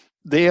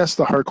 they ask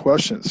the hard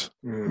questions.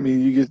 I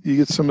mean, you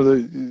get some of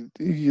and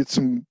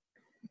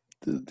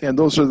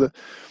those are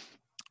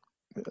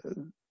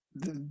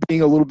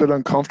being a little bit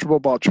uncomfortable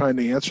about trying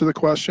to answer the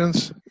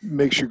questions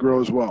makes you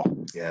grow as well.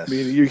 Yes. I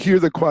mean, you hear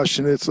the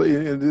question, it's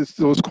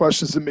those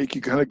questions that make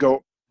you kind of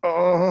go,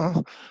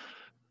 oh,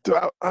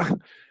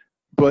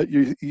 but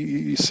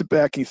you sit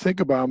back and you think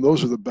about them.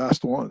 Those are the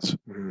best ones.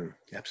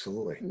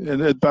 Absolutely.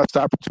 And the best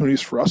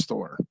opportunities for us to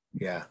learn.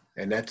 Yeah.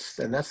 And that's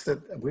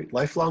the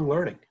lifelong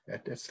learning.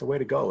 That's the way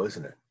to go,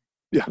 isn't it?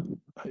 Yeah.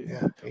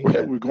 Yeah.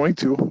 We're going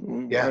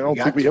to. Yeah. I don't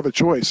think we have a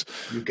choice.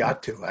 You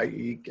got to.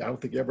 I don't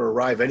think you ever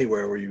arrive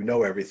anywhere where you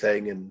know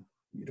everything and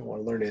you don't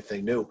want to learn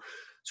anything new.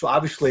 So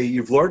obviously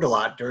you've learned a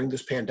lot during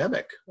this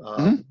pandemic.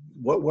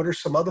 What are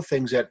some other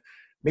things that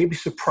maybe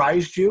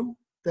surprised you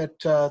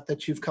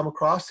that you've come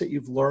across, that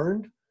you've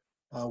learned,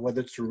 whether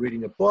it's through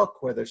reading a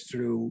book, whether it's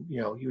through,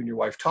 you and your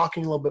wife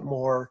talking a little bit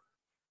more,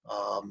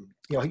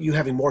 you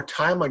having more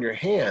time on your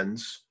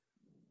hands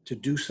to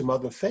do some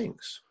other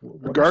things.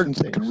 The garden's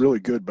looking really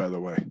good, by the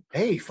way.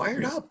 Hey,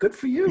 fired up. Good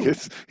for you.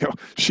 It's,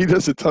 she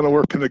does a ton of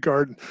work in the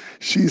garden.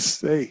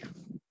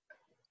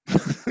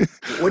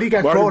 What do you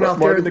got growing out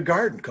there in the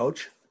garden,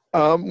 Coach?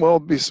 Well,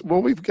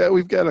 we've got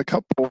a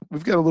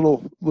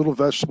little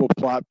vegetable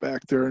plot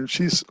back there, and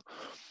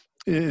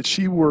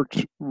she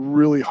worked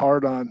really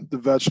hard on the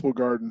vegetable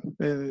garden,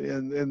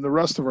 and the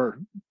rest of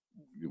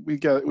we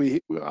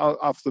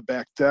off the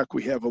back deck,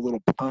 we have a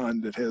little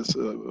pond that has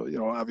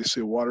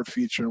obviously a water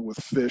feature with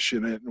fish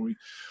in it, and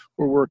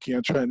we're working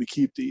on trying to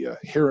keep the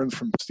heron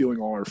from stealing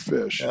all our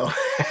fish.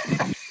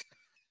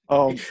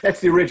 Oh.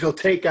 That's the original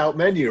takeout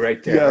menu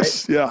right there.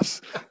 Yes, right? Yes.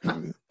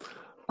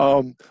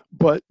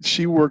 But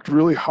she worked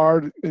really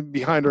hard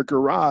behind our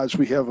garage.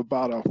 We have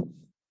about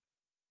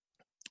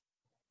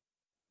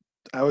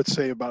I would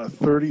say about a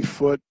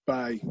 30-foot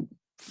by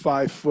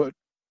 5-foot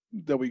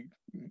that we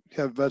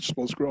have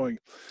vegetables growing.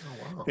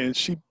 Oh, wow. And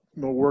she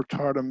worked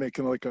hard on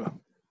making like a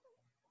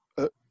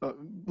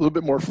little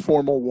bit more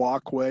formal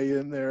walkway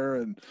in there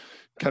and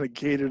kind of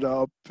gated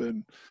up,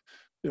 and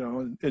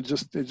it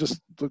just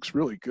looks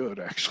really good,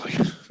 actually.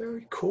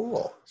 Very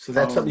cool. So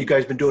that's something you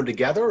guys been doing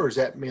together, or is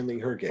that mainly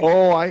her gig?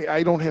 Oh,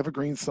 I don't have a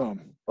green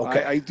thumb.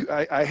 Okay.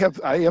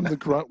 I am the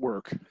grunt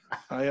work.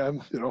 I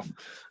am,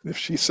 if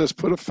she says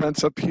put a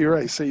fence up here,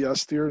 I say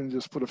yes, dear, and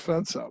just put a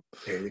fence up.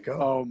 There you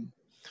go.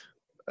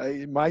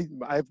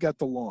 I've got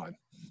the lawn.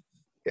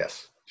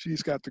 Yes.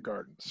 She's got the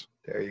gardens.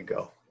 There you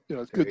go.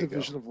 It's good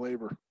division of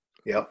labor.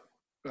 Yep.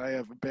 I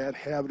have a bad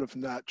habit of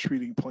not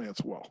treating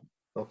plants well.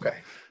 Okay.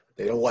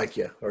 They don't like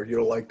you, or you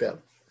don't like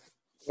them.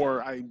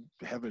 Or I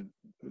have a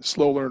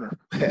slow learner.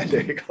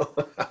 There you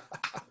go.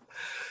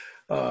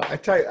 I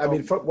tell you,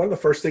 one of the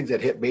first things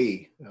that hit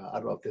me, I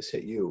don't know if this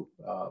hit you,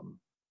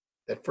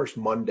 that first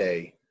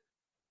Monday,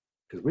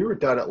 because we were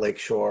done at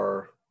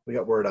Lakeshore. We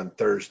got word on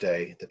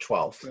Thursday, the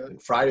 12th.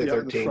 And Friday, the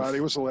 13th. Friday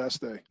was the last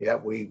day. Yeah,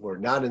 we were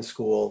not in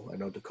school. I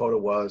know Dakota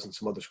was, and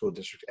some other school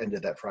districts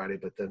ended that Friday.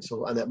 But then,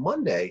 so on that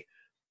Monday,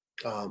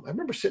 I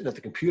remember sitting at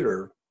the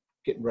computer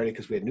getting ready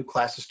because we had new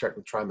classes starting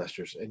with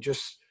trimesters. And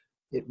just,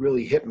 it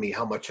really hit me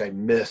how much I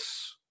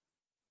miss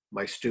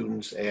my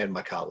students and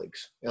my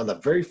colleagues on the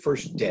very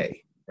first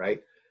day,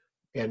 right?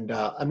 And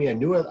I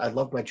knew I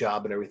loved my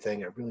job and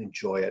everything. I really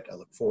enjoy it. I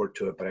look forward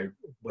to it. But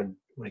when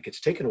it gets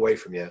taken away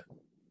from you,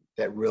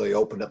 that really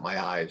opened up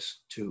my eyes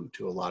to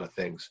a lot of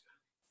things.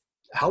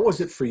 How was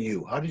it for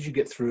you? How did you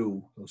get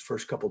through those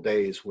first couple of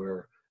days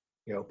where,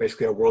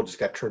 basically our world just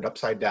got turned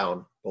upside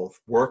down, both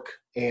work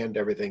and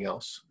everything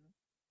else?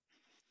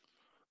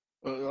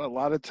 A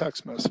lot of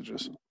text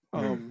messages.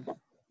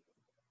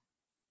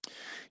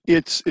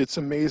 It's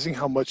amazing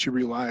how much you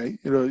rely.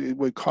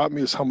 What caught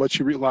me is how much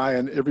you rely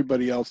on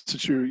everybody else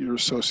that you're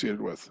associated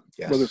with,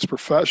 yes. Whether it's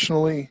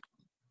professionally,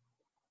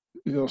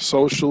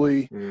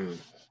 socially.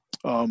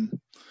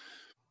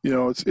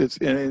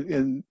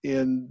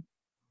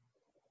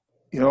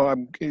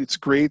 It's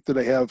great that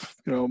I have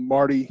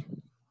Marty,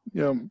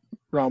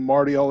 around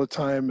Marty all the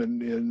time,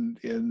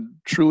 and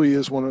truly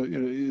is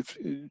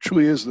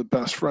truly is the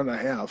best friend I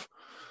have,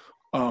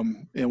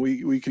 and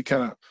we could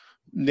kind of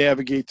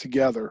navigate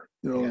together.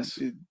 Yes.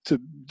 To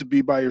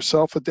be by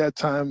yourself at that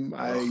time,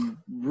 I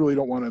really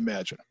don't want to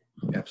imagine.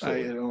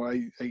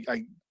 Absolutely.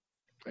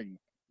 I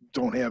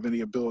don't have any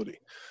ability.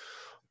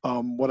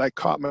 What I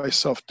caught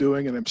myself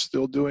doing, and I'm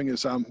still doing,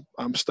 is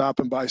I'm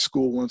stopping by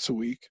school once a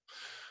week.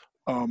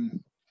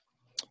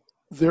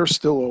 They're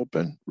still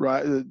open,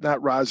 right?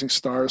 Not Rising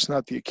Stars,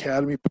 not the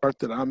academy part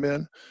that I'm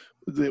in,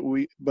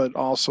 but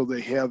also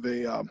they have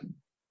a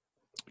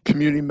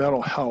community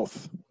mental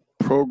health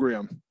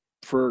program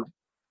for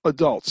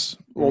adults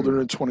older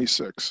than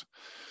 26.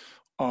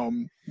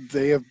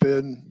 They have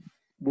been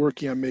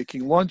working on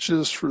making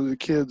lunches for the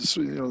kids,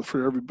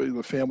 for everybody,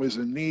 the families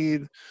in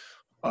need.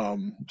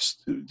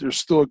 There's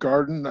still a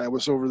garden. I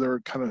was over there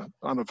kind of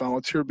on a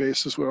volunteer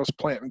basis when I was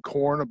planting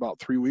corn about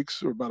 3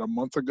 weeks or about a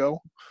month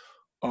ago.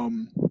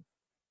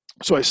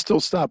 So I still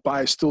stop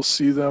by, I still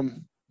see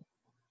them,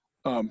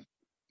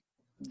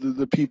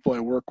 the people I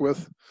work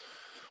with,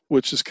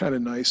 which is kind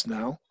of nice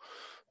now.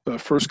 the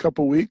first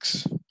couple of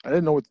weeks, I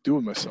didn't know what to do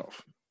with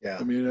myself. Yeah.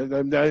 I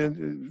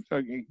mean,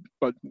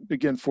 but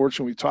again,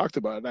 fortunately, we talked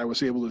about it. I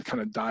was able to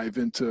kind of dive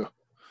into,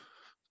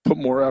 put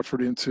more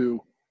effort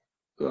into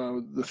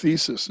the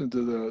thesis,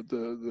 into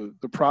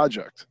the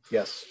project.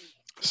 Yes.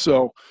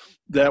 So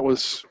that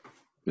was,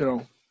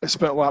 I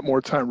spent a lot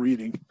more time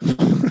reading.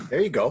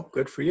 There you go.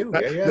 Good for you.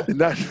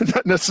 Not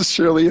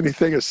necessarily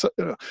anything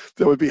that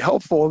would be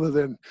helpful other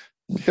than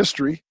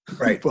history.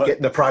 Right. But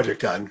getting the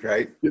project done.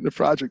 Right. Getting the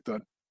project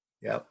done.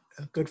 Yeah.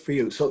 Good for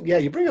you. So yeah,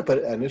 you bring up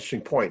an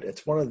interesting point.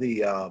 It's one of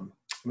the, I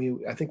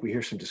think we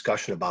hear some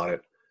discussion about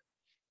it,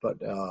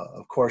 but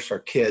of course our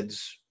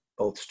kids,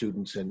 both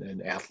students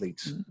and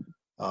athletes,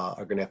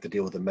 are going to have to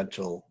deal with the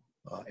mental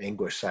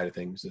anguish side of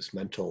things, this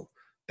mental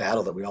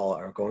battle that we all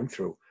are going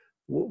through.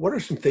 What are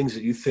some things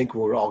that you think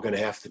we're all going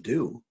to have to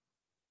do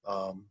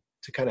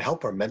to kind of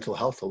help our mental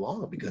health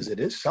along? Because it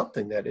is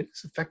something that it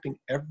is affecting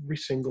every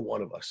single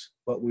one of us.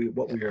 What we've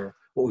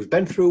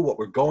been through, what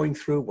we're going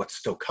through, what's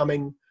still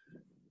coming.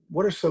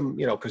 What are some,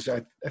 because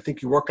I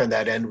think you work on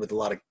that end with a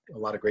lot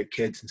of great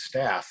kids and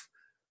staff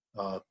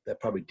that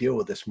probably deal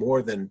with this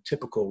more than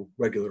typical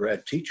regular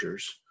ed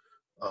teachers.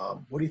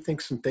 What do you think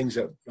some things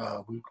that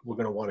we're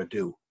going to want to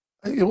do?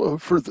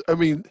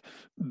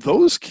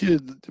 Those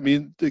kids,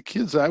 the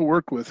kids I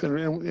work with,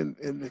 and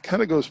it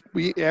kind of goes,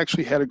 we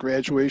actually had a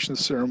graduation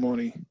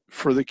ceremony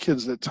for the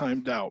kids that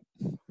timed out.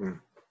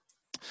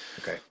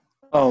 Okay.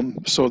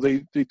 So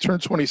they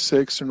turned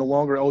 26. They're no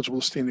longer eligible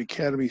to stay in the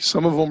academy.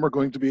 Some of them are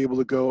going to be able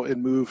to go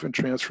and move and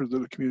transfer to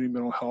the community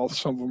mental health.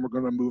 Some of them are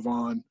going to move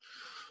on.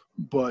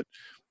 But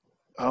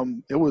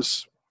it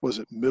was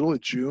it middle of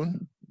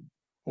June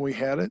when we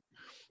had it?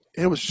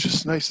 And it was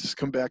just nice to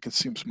come back and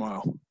see them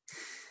smile.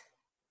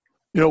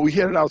 We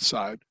had it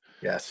outside.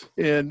 Yes.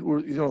 And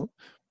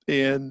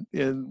and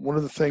one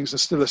of the things,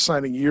 instead of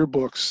signing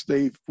yearbooks,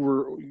 they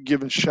were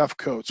given chef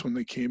coats when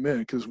they came in,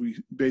 because we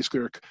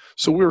basically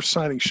so we were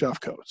signing chef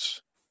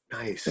coats.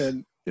 Nice.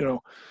 And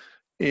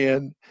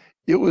and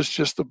it was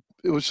just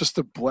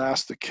a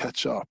blast to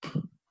catch up,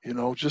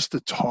 just to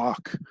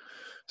talk,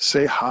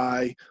 say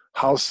hi,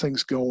 how's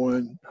things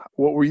going,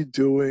 what were you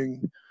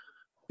doing,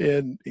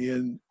 and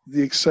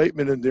the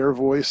excitement in their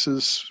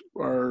voices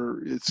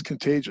it's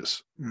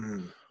contagious.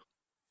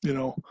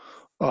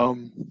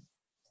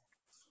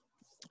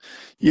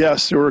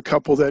 Yes, there were a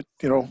couple that,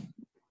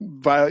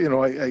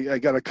 I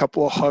got a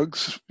couple of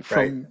hugs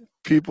from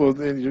people,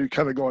 and you're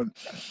kind of going,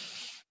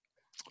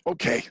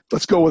 okay,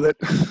 let's go with it.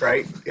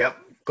 Right. Yep.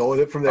 Go with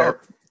it from there.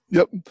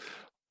 Yep.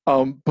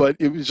 But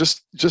it was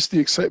just the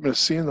excitement of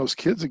seeing those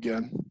kids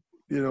again,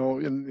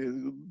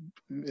 and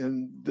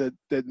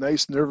that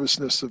nice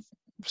nervousness of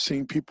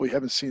seeing people you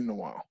haven't seen in a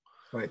while.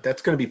 Right.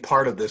 That's going to be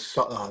part of this,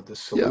 the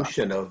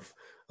solution of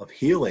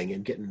healing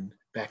and getting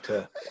back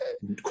to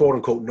quote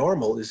unquote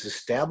normal, is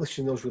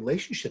establishing those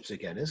relationships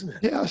again, isn't it?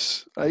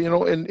 Yes.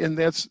 And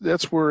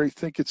that's where I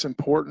think it's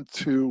important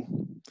to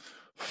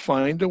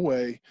find a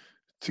way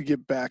to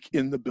get back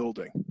in the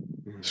building,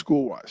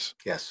 school wise.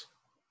 Yes.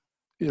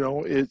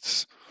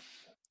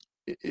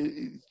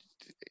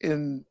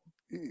 And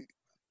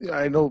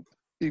I know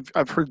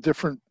I've heard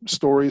different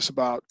stories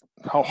about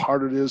how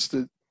hard it is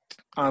to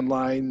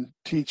online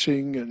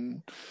teaching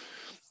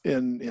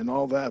and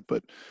all that,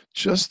 but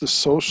just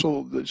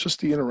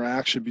the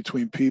interaction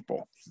between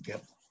people,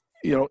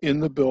 in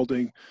the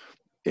building,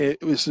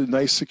 it was a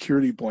nice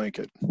security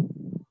blanket.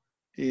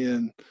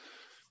 And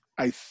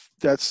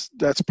that's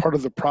part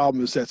of the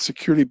problem, is that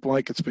security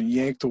blanket's been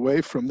yanked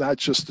away from not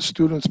just the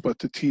students, but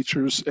the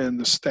teachers and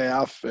the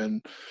staff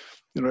and,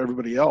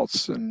 everybody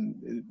else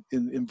and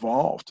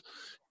involved.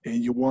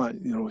 And you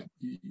want,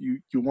 you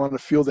want to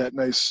feel that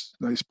nice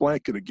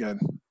blanket again,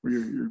 where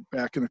you're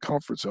back in the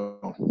comfort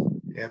zone.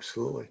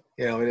 Absolutely.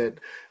 I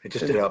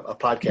just did a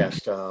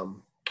podcast.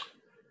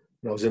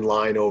 I was in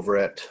line over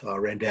at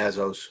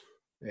Randazzo's,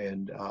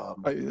 and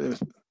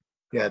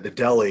the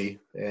deli,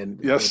 and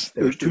yes,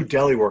 there was two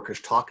deli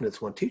workers talking to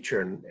this one teacher,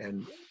 and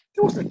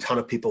there wasn't a ton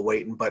of people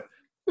waiting, but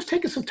it was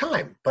taking some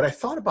time. But I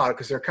thought about it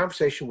because their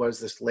conversation was,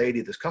 this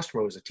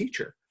customer was a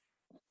teacher.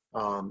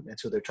 And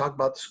so they're talking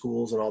about the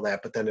schools and all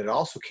that, but then it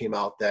also came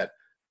out that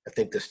I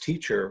think this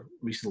teacher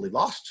recently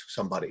lost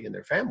somebody in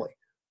their family,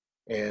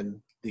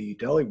 and the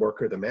deli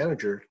worker, the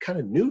manager, kind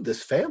of knew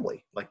this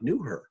family,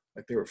 knew her,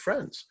 like they were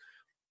friends.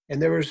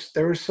 And there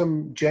was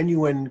some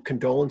genuine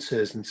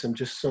condolences and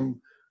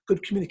some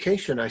good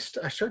communication. I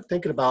started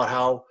thinking about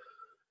how,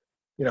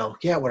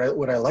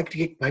 would I like to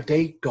get my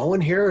day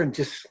going here and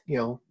just,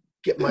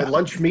 get my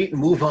lunch meat and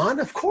move on?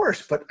 Of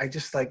course, but I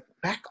just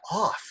back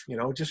off,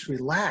 just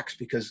relax,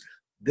 because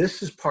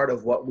this is part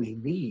of what we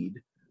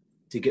need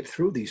to get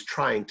through these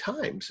trying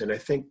times. And I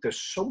think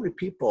there's so many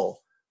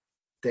people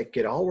that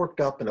get all worked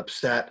up and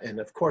upset. And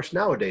of course,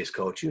 nowadays,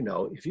 Coach,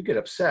 if you get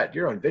upset,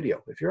 you're on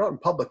video. If you're out in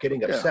public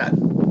getting upset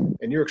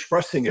and you're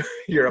expressing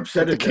your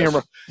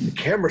upsetness, the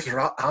cameras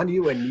are on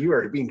you and you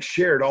are being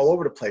shared all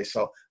over the place.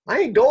 So I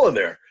ain't going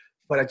there.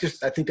 But I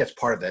think that's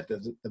part of it,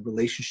 the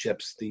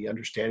relationships, the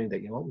understanding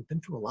that, we've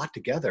been through a lot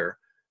together,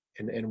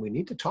 and we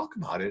need to talk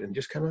about it and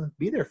just kind of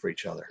be there for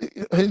each other.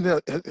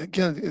 And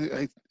again,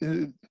 I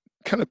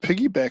kind of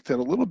piggyback that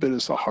a little bit.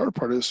 Is the hard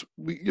part is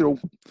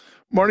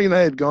Marty and I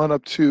had gone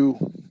up to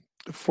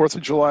 4th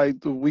of July,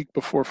 the week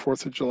before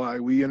 4th of July.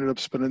 We ended up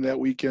spending that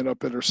weekend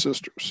up at our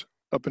sister's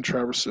up in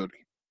Traverse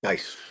City.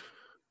 Nice.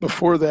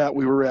 Before that,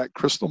 we were at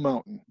Crystal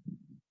Mountain.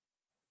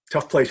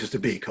 Tough places to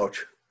be,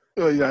 Coach.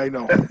 Yeah, I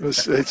know.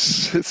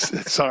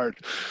 It's hard.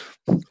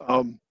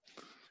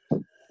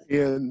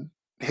 And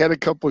had a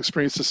couple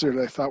experiences there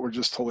that I thought were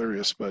just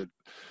hilarious. But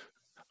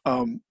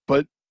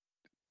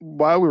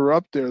while we were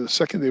up there, the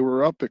second day we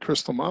were up at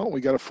Crystal Mountain,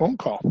 we got a phone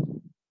call.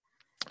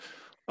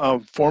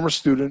 Former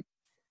student,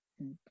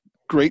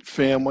 great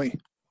family.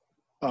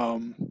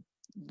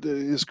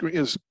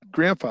 His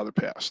grandfather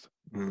passed.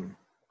 Mm.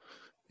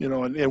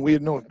 And we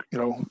had known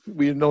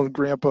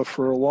Grandpa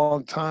for a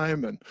long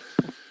time, and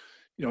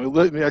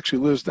he actually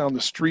lives down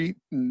the street,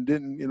 and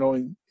didn't,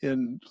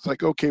 and it's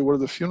like, okay, what are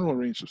the funeral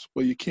arrangements?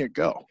 Well, you can't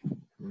go.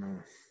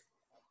 Mm.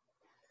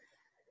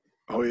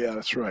 Oh yeah,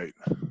 that's right.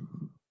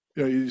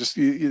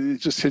 It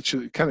just hits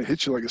you, kind of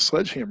hits you like a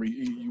sledgehammer.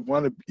 You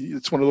want to.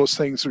 It's one of those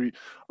things where,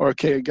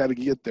 okay, I got to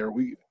get there.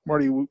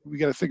 Marty, we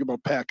got to think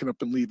about packing up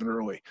and leaving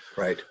early.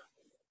 Right.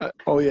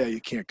 Oh yeah,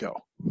 you can't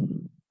go.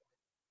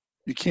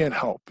 You can't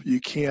help. You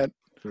can't.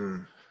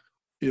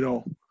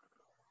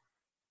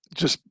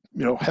 Just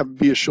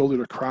be a shoulder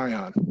to cry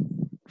on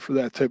for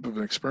that type of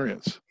an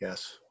experience.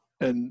 Yes.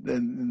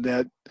 And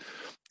that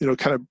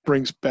kind of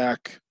brings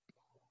back.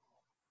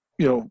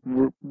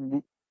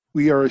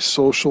 We are a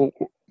social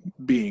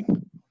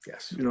being.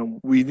 Yes.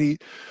 We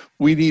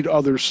need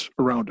others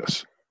around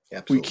us.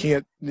 Absolutely. We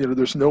can't.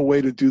 There's no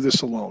way to do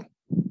this alone.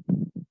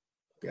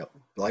 Yep.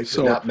 Life is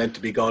not meant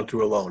to be gone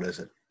through alone, is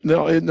it?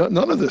 No,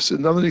 none of this,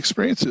 none of the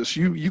experiences.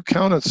 You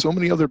count on so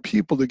many other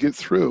people to get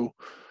through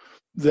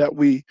that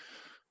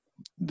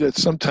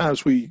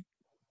sometimes we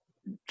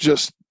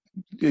just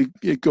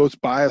it goes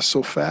by us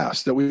so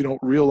fast that we don't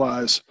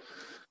realize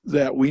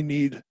that we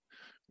need. I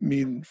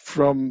mean,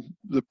 from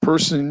the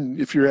person,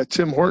 if you're at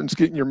Tim Hortons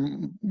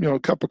getting your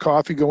cup of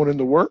coffee going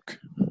into work,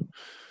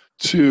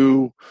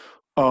 to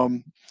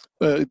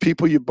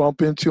people you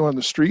bump into on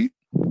the street,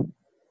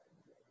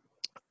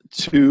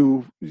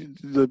 to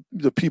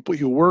the people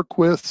you work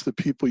with, the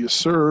people you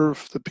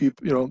serve, the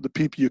people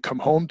you come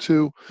home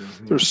to.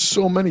 Mm-hmm. There's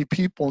so many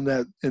people in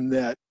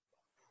that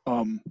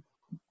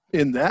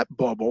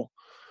bubble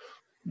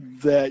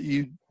that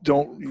you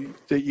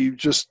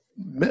just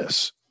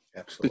miss.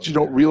 Absolutely. That you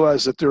don't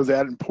realize that they're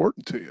that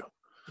important to you.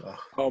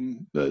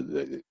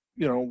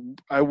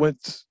 I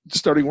went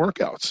starting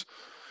workouts.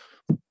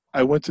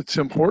 I went to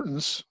Tim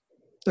Hortons,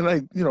 and I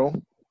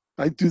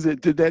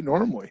did that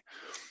normally.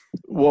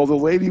 Well, the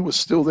lady was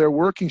still there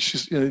working.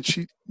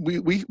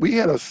 We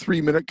had a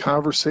 3-minute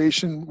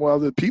conversation while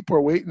the people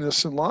are waiting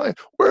us in line.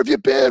 Where have you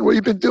been? What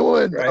have you been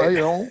doing?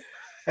 Right.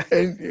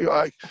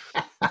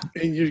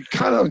 And you're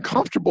kind of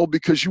uncomfortable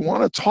because you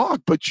want to talk,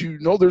 but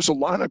there's a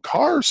line of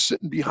cars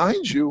sitting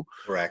behind you.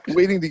 Correct.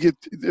 Waiting to get.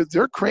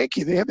 They're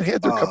cranky. They haven't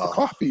had their cup of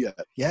coffee yet.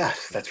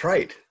 Yes, that's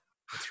right.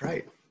 That's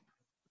right.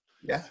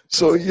 Yeah.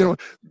 So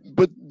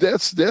but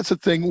that's a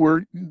thing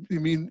where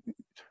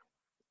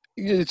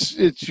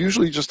it's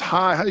usually just,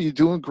 hi, how you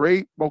doing?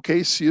 Great.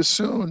 Okay, see you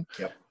soon.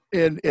 Yep.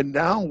 And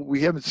now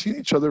we haven't seen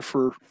each other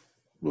for,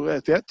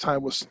 at that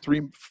time was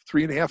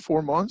 3.5,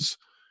 4 months.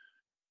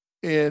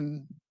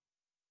 And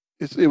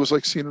it was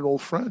like seeing an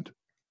old friend.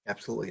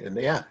 Absolutely. And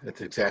yeah, that's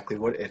exactly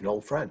what an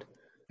old friend.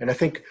 And I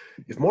think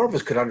if more of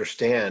us could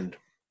understand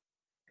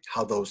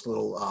how those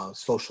little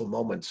social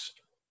moments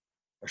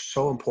are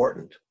so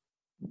important,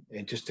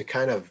 and just to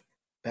kind of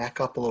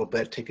back up a little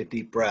bit, take a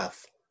deep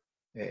breath,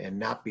 and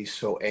not be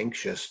so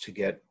anxious to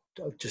get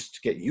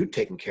you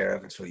taken care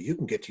of, and so you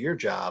can get to your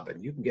job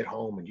and you can get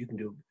home and you can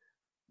do.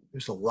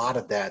 There's a lot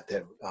of that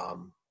I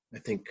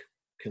think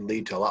can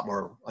lead to a lot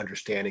more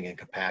understanding and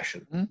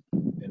compassion.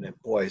 Mm-hmm. And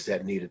that, boy, is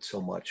that needed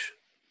so much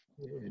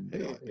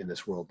in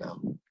this world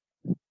now.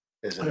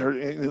 Isn't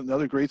it?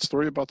 Another great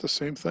story about the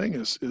same thing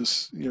is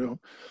if you've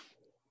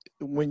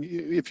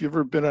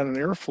ever been on an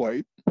air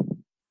flight,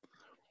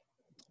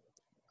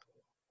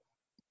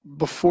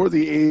 before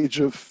the age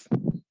of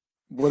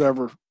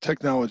whatever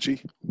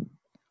technology,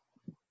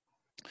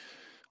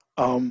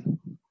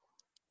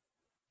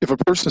 if a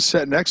person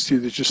sat next to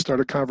you, they just start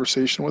a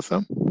conversation with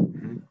them.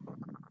 Mm-hmm.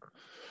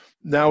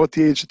 Now at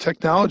the age of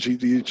technology,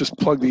 do you just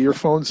plug the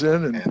earphones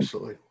in and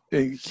absolutely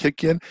and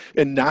kick in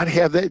and not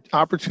have that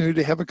opportunity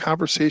to have a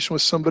conversation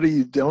with somebody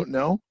you don't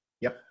know?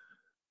 Yep.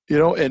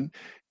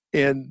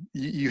 And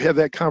you have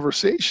that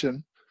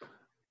conversation,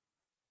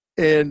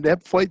 and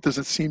that flight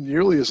doesn't seem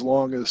nearly as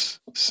long as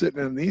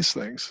sitting in these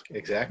things.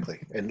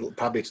 Exactly. And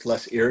probably it's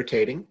less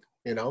irritating,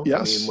 Yes.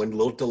 I mean, when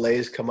little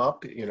delays come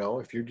up,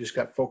 if you just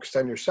got focused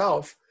on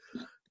yourself,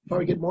 you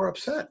probably get more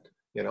upset,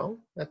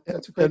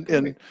 That's a great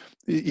and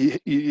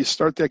you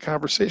start that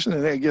conversation,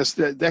 and I guess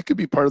that could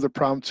be part of the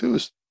problem too,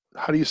 is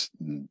how do you,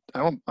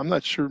 I'm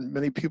not sure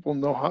many people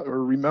know how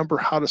or remember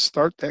how to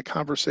start that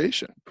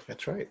conversation.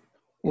 That's right.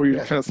 Where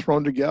you're kind of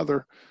thrown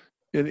together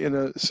in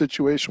a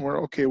situation where,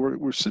 okay,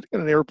 we're sitting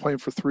in an airplane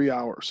for 3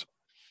 hours.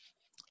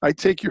 I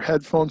take your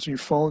headphones and your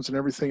phones and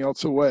everything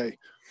else away.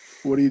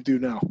 What do you do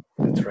now?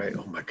 That's right.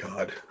 Oh my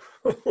God.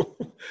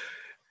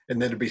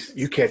 And then it'd be,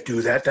 you can't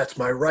do that. That's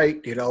my right,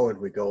 and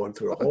we're going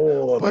through a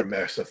whole other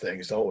mess of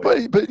things, don't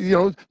we? But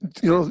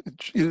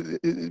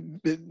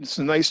it's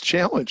a nice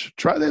challenge.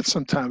 Try that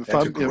sometime.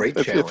 That's a great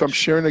challenge. If I'm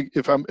sharing,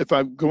 if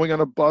I'm going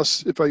on a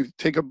bus, if I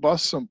take a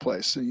bus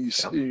someplace and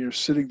you're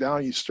sitting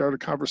down, you start a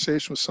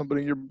conversation with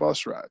somebody in your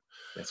bus ride.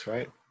 That's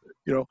right.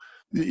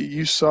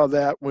 You saw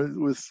that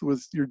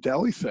with your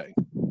deli thing.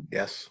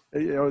 Yes.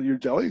 Your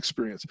deli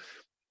experience.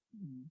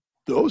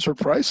 Those are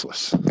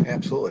priceless.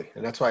 Absolutely.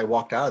 And that's why I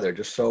walked out of there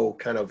just so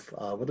kind of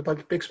with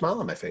a big smile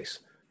on my face.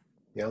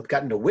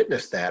 Gotten to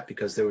witness that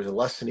because there was a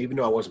lesson, even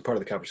though I wasn't part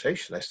of the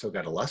conversation, I still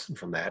got a lesson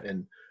from that.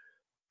 And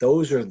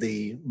those are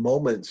the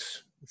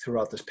moments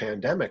throughout this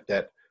pandemic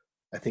that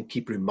I think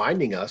keep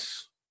reminding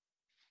us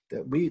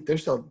that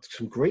there's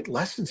some great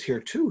lessons here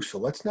too. So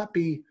let's not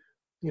be,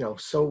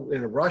 so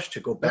in a rush to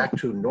go back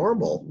to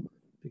normal,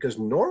 because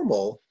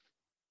normal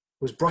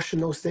was brushing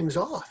those things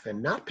off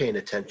and not paying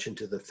attention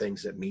to the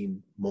things that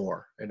mean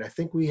more. And I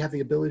think we have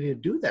the ability to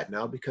do that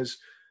now because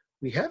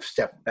we have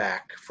stepped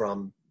back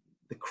from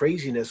the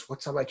craziness,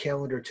 what's on my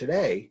calendar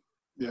today,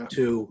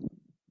 to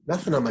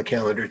nothing on my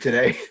calendar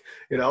today,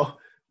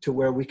 to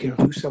where we can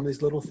do some of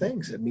these little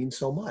things that mean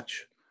so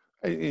much.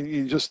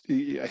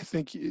 I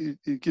think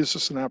it gives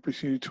us an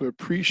opportunity to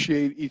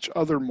appreciate each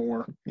other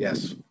more.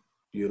 Yes.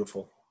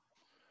 Beautiful.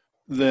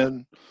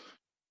 Then,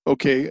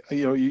 okay,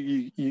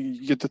 you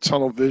get the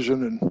tunnel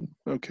vision and,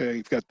 okay,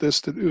 you've got this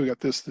to do,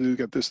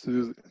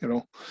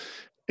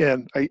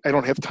 and I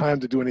don't have time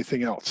to do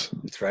anything else.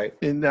 That's right.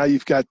 And now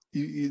you've got,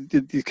 you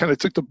kind of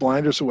took the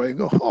blinders away and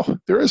go, oh,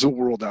 there is a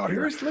world out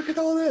here. Look at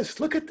all this.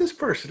 Look at this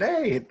person.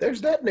 Hey,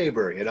 there's that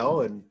neighbor,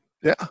 and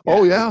yeah.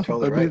 Oh yeah.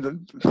 Totally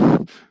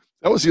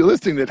that was the other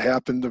thing that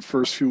happened the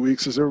first few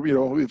weeks is,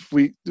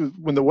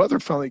 when the weather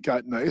finally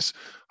got nice,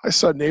 I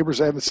saw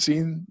neighbors I haven't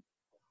seen.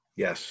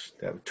 Yes,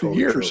 that totally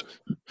years.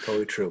 True.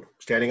 Totally true.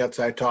 Standing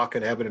outside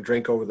talking, having a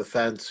drink over the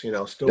fence,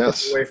 still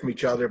away from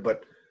each other,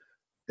 but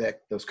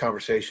those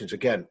conversations,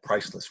 again,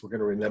 priceless. We're going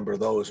to remember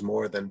those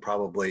more than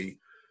probably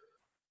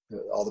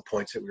all the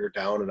points that we were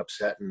down and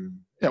upset.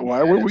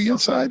 Why were we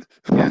inside?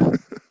 Yeah,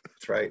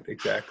 that's right.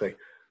 Exactly.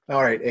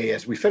 All right. Hey,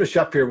 as we finish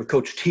up here with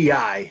Coach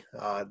T.I.,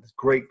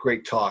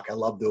 great talk. I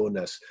love doing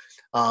this.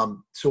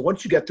 So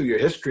once you get through your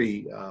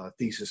history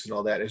thesis and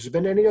all that, has there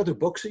been any other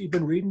books that you've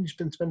been reading? You've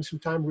been spending some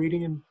time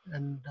reading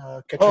and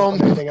catching up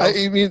on anything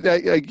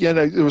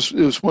else?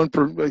 It was one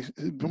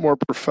more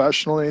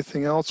professional than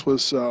anything else.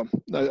 Was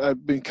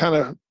I've been kind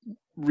of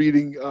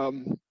reading.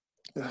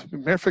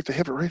 Matter of fact, I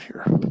have it right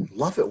here.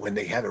 Love it when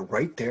they have it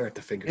right there at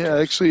the fingertips. Yeah,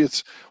 actually,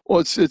 it's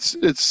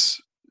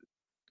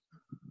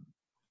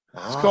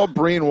called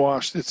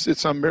Brainwashed.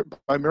 It's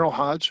by Merrill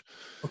Hodge.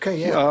 Okay,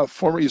 yeah.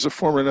 He's a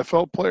former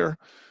NFL player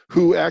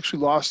who actually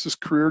lost his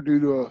career due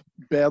to a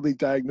badly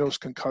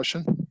diagnosed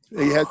concussion.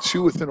 He had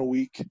two within a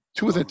week,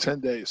 within 10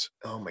 days.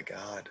 Oh my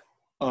God.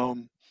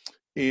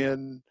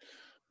 And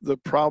the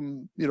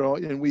problem,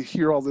 and we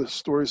hear all the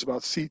stories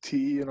about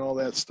CTE and all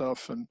that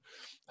stuff and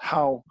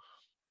how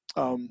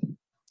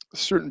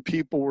certain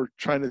people were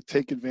trying to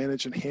take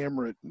advantage and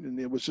hammer it, and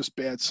it was just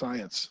bad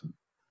science.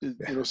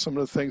 Some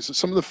of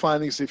the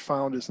findings they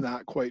found is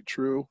not quite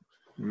true.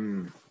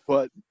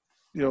 But,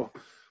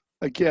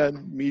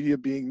 again, media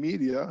being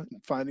media,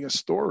 finding a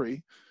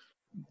story,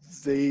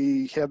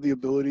 they have the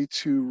ability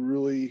to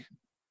really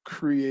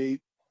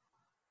create,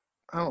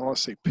 I don't want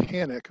to say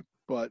panic,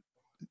 but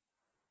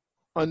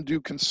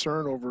undue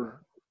concern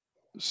over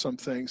some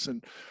things,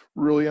 and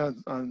really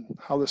on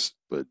how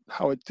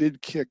it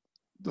did kick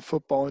the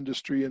football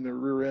industry in the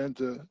rear end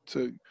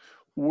to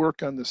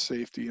work on the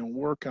safety and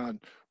work on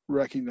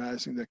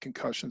recognizing that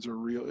concussions are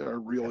real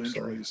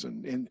injuries,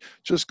 and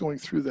just going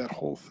through that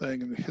whole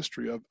thing and the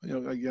history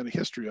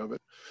of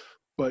it.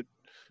 But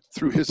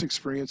through his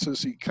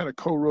experiences, he kind of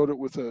co-wrote it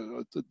with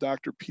a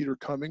Dr. Peter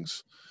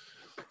Cummings,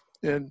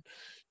 and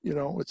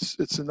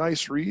it's a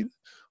nice read.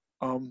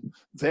 I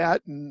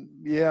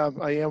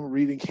am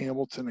reading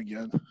Hamilton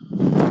again.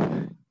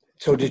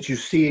 So did you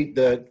see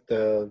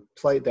the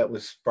play that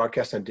was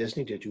broadcast on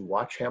Disney? Did you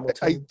watch Hamilton?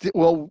 I did.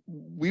 Well,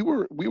 we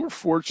were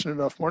fortunate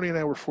enough. Marty and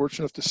I were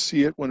fortunate enough to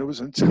see it when it was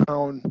in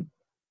town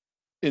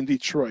in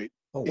Detroit.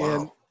 Oh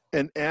wow!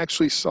 And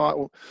actually saw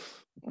it.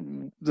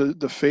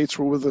 The Fates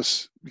were with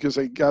us because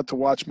I got to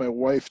watch my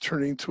wife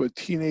turn into a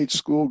teenage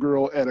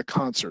schoolgirl at a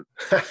concert.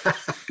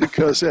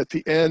 Because at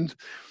the end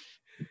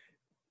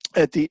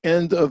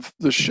of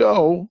the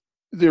show,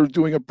 they were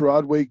doing a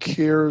Broadway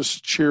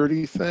Cares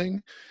charity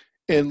thing.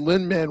 And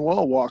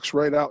Lin-Manuel walks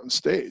right out on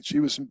stage. He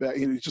was in back.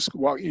 He was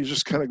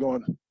just kind of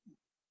going,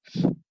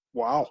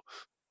 "Wow,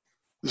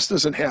 this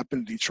doesn't happen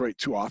in Detroit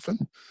too often."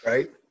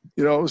 Right.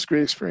 It was a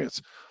great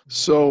experience.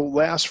 So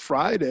last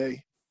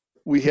Friday,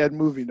 we had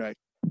movie night.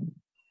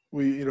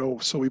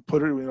 So we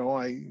put it.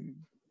 I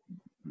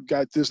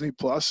got Disney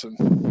Plus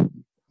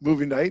and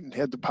movie night and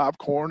had the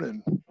popcorn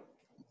and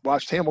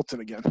watched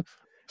Hamilton again.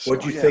 So,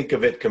 What'd you think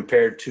of it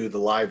compared to the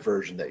live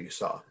version that you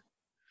saw?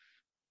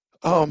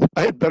 I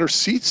had better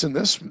seats in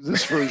this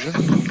version.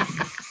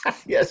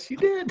 Yes, you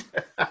did.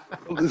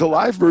 The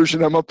live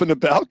version, I'm up in the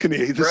balcony.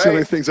 This is the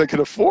only things I could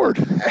afford.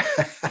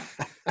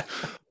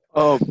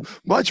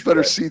 Much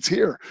better seats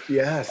here.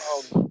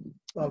 Yes.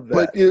 Love that.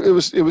 But it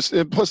was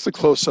and plus the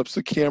close-ups,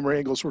 the camera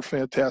angles were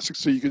fantastic.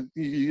 So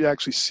you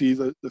actually see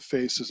the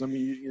faces. I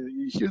mean,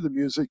 you hear the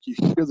music, you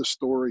hear the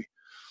story,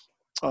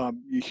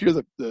 you hear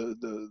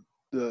the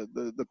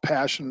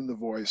passion in the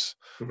voice.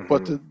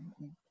 Mm-hmm.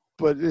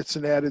 But it's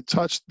an added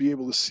touch to be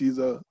able to see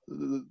the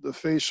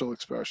facial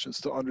expressions,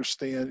 to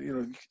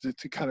understand,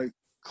 to kind of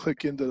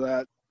click into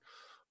that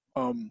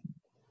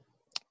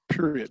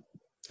period.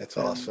 That's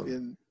awesome.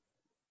 In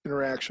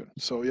interaction.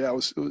 So yeah,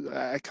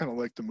 I kind of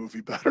liked the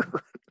movie better.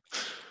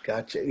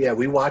 Gotcha. Yeah,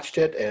 we watched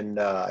it, and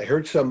I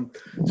heard some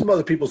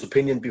other people's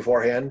opinion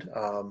beforehand.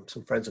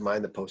 Some friends of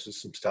mine that posted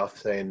some stuff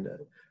saying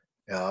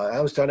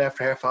I was done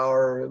after half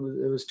hour.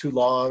 It was too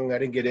long. I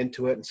didn't get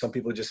into it. And some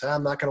people just said,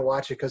 I'm not going to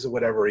watch it because of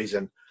whatever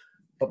reason.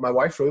 But my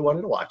wife really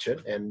wanted to watch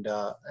it, and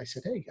I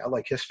said, hey, I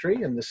like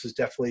history, and this is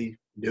definitely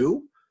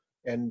new.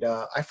 And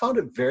I found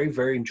it very,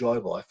 very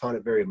enjoyable. I found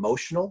it very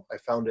emotional. I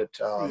found it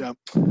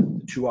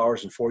 2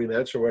 hours and 40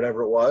 minutes or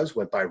whatever it was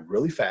went by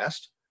really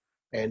fast.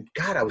 And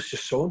God, I was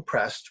just so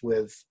impressed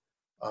with,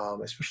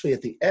 especially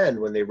at the end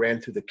when they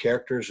ran through the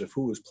characters of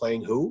who was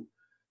playing who.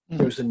 Mm-hmm.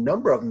 There was a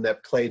number of them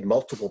that played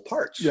multiple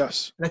parts.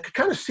 Yes. And I could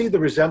kind of see the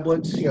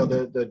resemblance,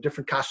 the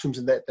different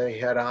costumes that they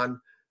had on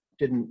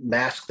didn't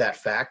mask that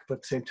fact, but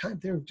at the same time,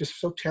 they were just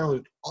so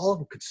talented. All of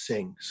them could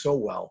sing so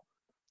well.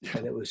 Yeah.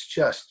 And it was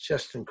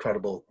just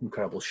incredible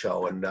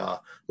show, and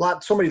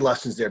so many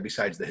lessons there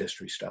besides the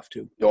history stuff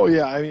too. Oh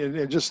yeah, I mean,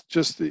 and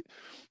just the,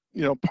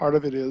 part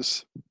of it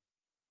is,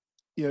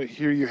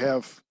 here you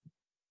have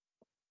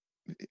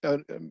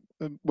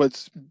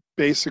what's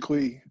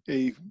basically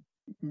a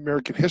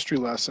American history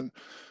lesson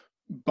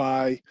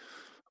by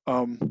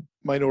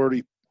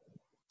minority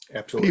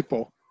Absolutely.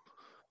 people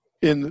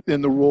in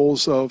the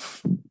roles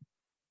of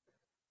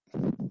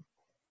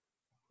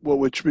what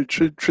would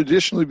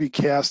traditionally be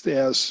cast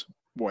as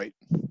white.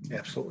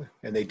 Absolutely.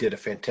 And they did a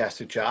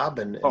fantastic job,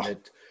 and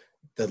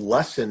the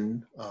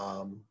lessons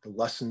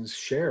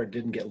shared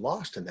didn't get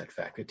lost in that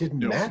fact. It didn't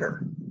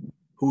matter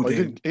who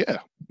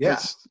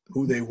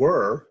who they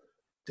were.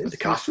 The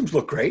costumes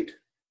looked great.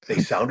 They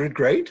sounded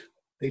great.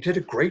 They did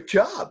a great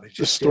job.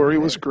 The story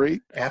was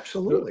great.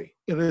 Absolutely.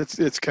 And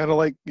it's kind of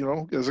like,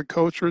 as a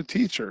coach or a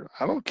teacher,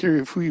 I don't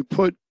care who you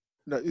put,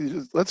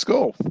 let's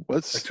go.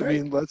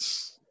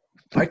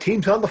 My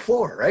team's on the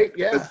floor, right?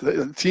 Yeah.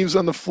 The team's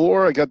on the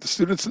floor. I got the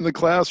students in the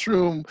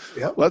classroom.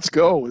 Yep. Let's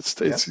go. It's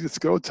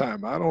go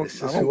time. I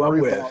don't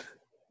worry about.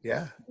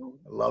 Yeah. I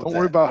love Don't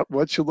worry about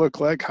what you look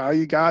like, how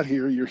you got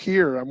here. You're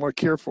here. I'm going to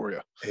care for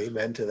you.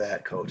 Amen to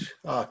that, Coach.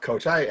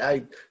 Coach,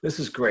 this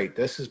is great.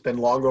 This has been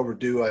long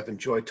overdue. I've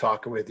enjoyed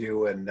talking with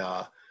you, and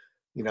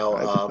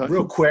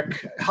real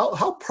quick,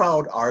 how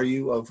proud are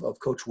you of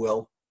Coach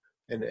Will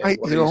and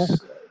what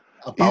he's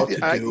about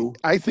to do?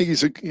 I think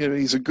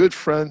he's a good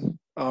friend.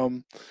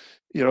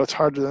 It's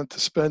hard to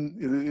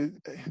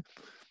spend.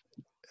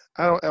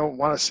 I don't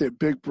want to say a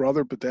big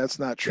brother, but that's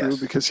not true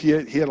because he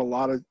had a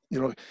lot of,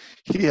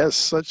 he has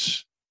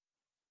such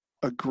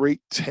a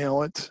great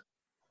talent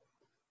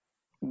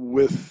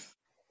with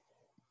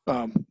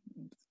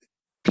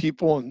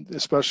people, and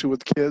especially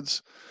with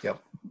kids. Yep.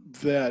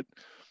 That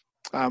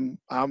I'm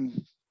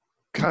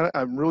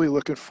really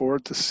looking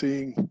forward to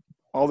seeing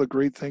all the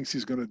great things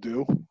he's going to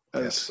do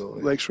as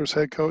Lakeshore's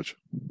head coach.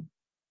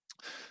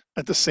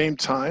 At the same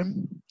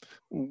time,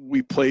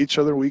 we play each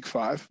other week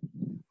 5.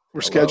 We're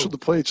scheduled to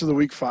play each other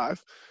week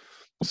 5,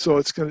 so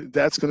that's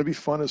gonna be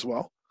fun as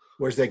well.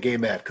 Where's that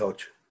game at,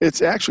 Coach?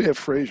 It's actually at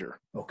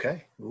Fraser.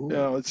 Okay.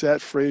 It's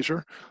at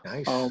Fraser.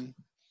 Nice.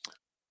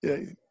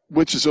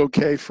 Which is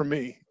okay for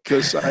me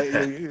because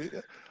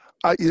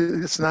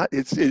it's not.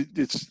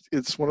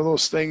 It's one of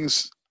those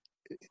things.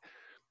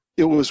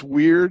 It was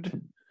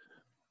weird.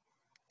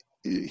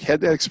 Had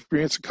that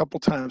experience a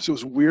couple times. It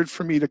was weird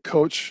for me to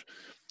coach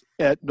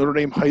at Notre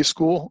Dame High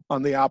School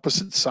on the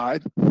opposite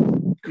side.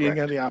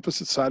 Being on the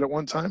opposite side at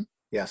one time.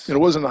 Yes. And it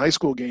wasn't a high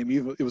school game.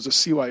 It was a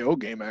CYO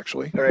game,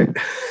 actually. All right.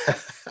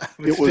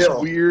 It was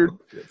weird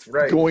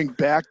going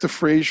back to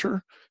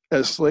Fraser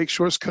as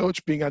Lakeshore's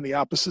coach, being on the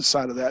opposite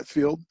side of that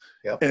field.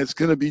 Yep. And it's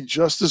going to be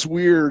just as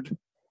weird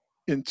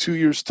in 2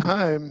 years'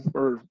 time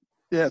 2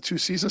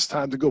 seasons'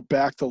 time to go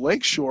back to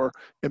Lakeshore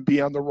and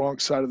be on the wrong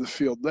side of the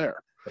field there.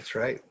 That's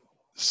right.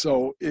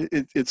 So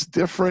it's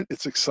different.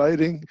 It's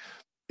exciting.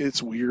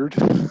 It's weird.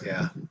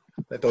 Yeah.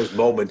 At those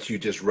moments you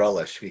just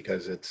relish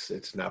because it's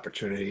an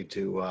opportunity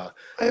to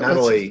not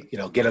only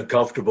get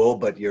uncomfortable,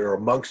 but you're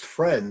amongst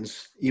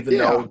friends. Even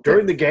though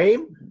during the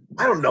game,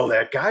 I don't know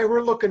that guy.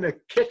 We're looking to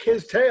kick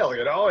his tail,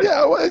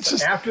 it's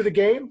just after the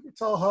game,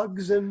 it's all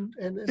hugs and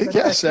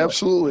yes,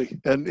 absolutely.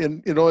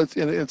 And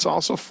it's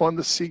also fun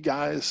to see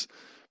guys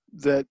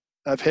that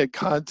I've had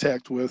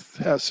contact with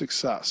have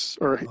success,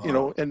 or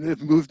and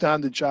they've moved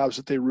on to jobs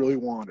that they really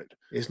wanted.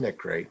 Isn't that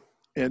great?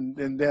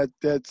 And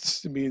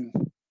that's, I mean,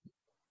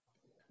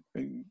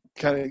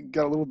 kind of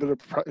got a little bit of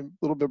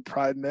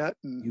pride in that,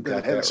 and You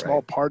got had that a small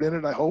right. part in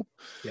it, I hope.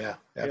 Yeah,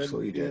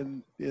 absolutely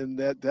did. And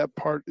that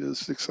part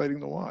is exciting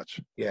to watch.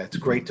 Yeah, it's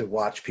great to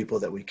watch people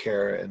that we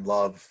care and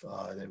love,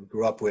 that we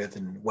grew up with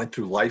and went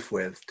through life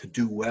with, to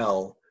do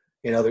well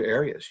in other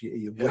areas.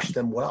 You wish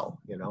them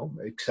well,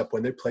 except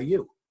when they play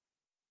you.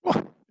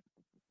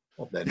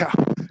 Well,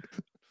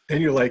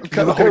 then you're like, I'm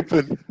kind of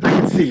hoping. I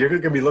can see you're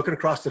going to be looking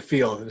across the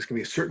field, and there's going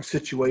to be a certain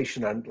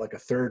situation on like a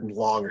 3rd and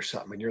long or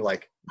something, and you're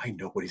like, I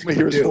know what he's going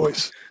to do. His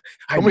voice.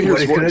 I know what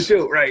he's going to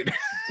do, right?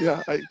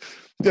 Yeah,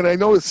 I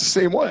know it's the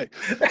same way.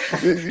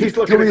 He's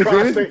looking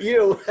across at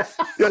you.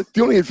 Yeah,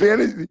 the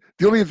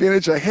only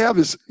advantage I have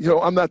is,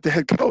 I'm not the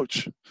head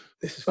coach.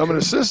 I'm an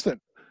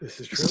assistant. This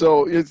is true.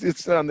 So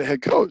it's not the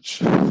head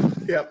coach.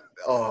 Yep.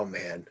 Oh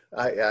man,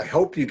 I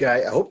hope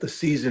I hope the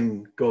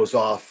season goes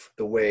off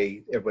the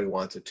way everybody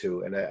wants it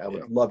to, and I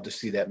would love to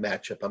see that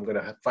matchup. I'm going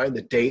to find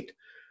the date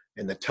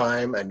and the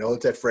time. I know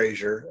it's at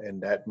Fraser, and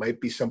that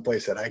might be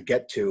someplace that I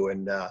get to,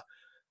 and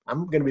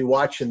I'm going to be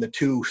watching the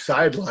 2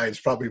 sidelines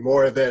probably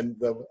more than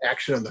the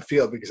action on the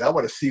field, because I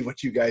want to see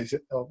what you guys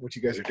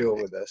are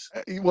doing with this.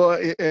 Well,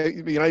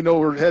 I know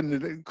we're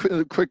heading to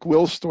a quick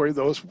Will story.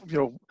 Those,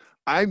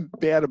 I'm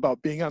bad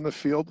about being on the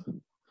field.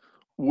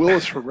 Will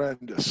is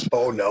horrendous.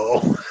 Oh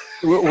no.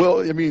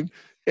 Will, I mean,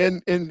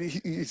 and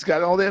he's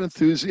got all that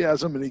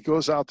enthusiasm, and he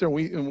goes out there.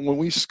 And when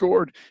we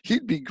scored,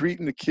 he'd be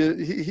greeting the kid.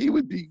 He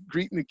would be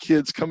greeting the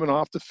kids coming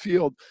off the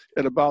field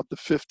at about the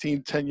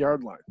 15,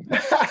 10-yard line.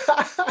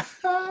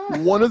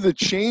 One of the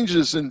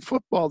changes in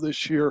football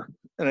this year,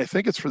 and I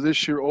think it's for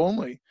this year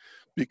only,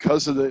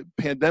 because of the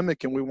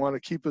pandemic, and we want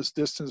to keep as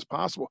distant as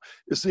possible,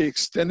 is they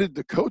extended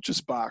the coach's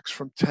box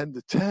from 10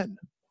 to 10.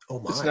 Oh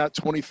my. It's not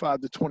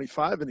 25 to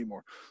 25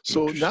 anymore.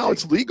 So now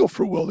it's legal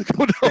for Will to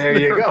go down there.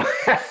 You go.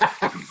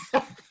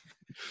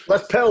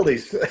 Less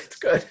penalties. That's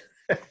good.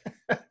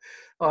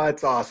 Oh,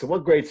 that's awesome.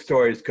 What great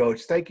stories,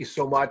 Coach. Thank you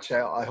so much.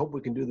 I hope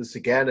we can do this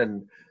again,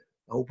 and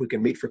I hope we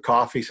can meet for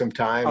coffee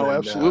sometime. Oh,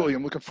 absolutely.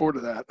 I'm looking forward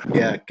to that.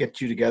 Yeah, get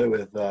you together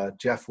with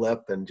Jeff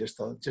Lip and just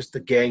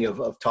the gang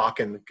of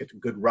talking, get a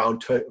good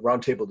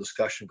roundtable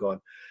discussion going.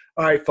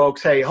 All right,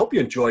 folks. Hey, I hope you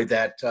enjoyed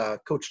that.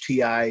 Coach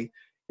T.I.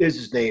 is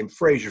his name,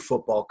 Fraser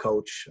football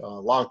coach,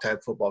 longtime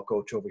football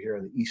coach over here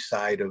on the east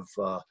side of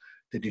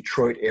the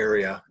Detroit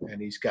area.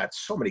 And he's got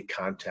so many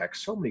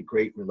contacts, so many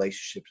great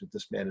relationships that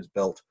this man has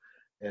built.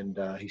 And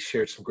he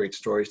shared some great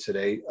stories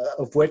today,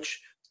 of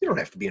which you don't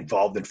have to be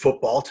involved in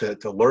football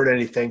to learn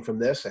anything from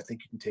this. I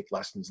think you can take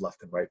lessons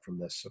left and right from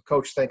this. So,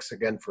 Coach, thanks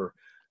again for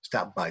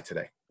stopping by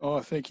today. Oh,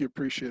 thank you.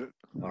 Appreciate it.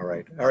 All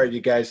right, you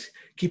guys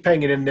keep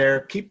hanging in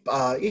there. Keep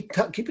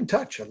in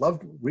touch. I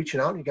love reaching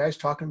out. You guys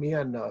talking to me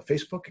on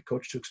Facebook at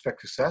Coach to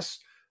Expect Success,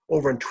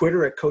 over on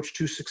Twitter at Coach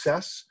to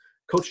Success,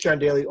 Coach John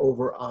Daly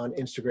over on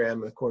Instagram,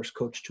 and of course,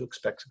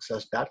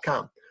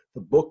 coach2expectsuccess.com.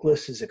 The book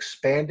list is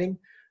expanding.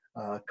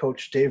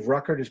 Coach Dave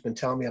Ruckert has been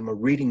telling me I'm a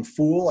reading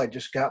fool. I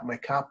just got my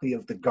copy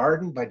of The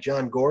Garden by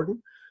John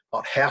Gordon.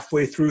 About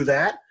halfway through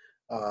that.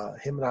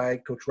 Him and I,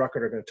 Coach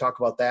Ruckert, are going to talk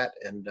about that.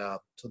 And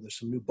so there's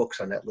some new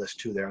books on that list,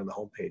 too, there on the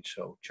homepage.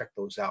 So check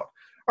those out.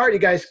 All right, you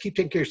guys, keep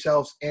taking care of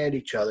yourselves and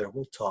each other.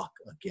 We'll talk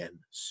again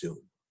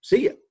soon.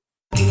 See ya.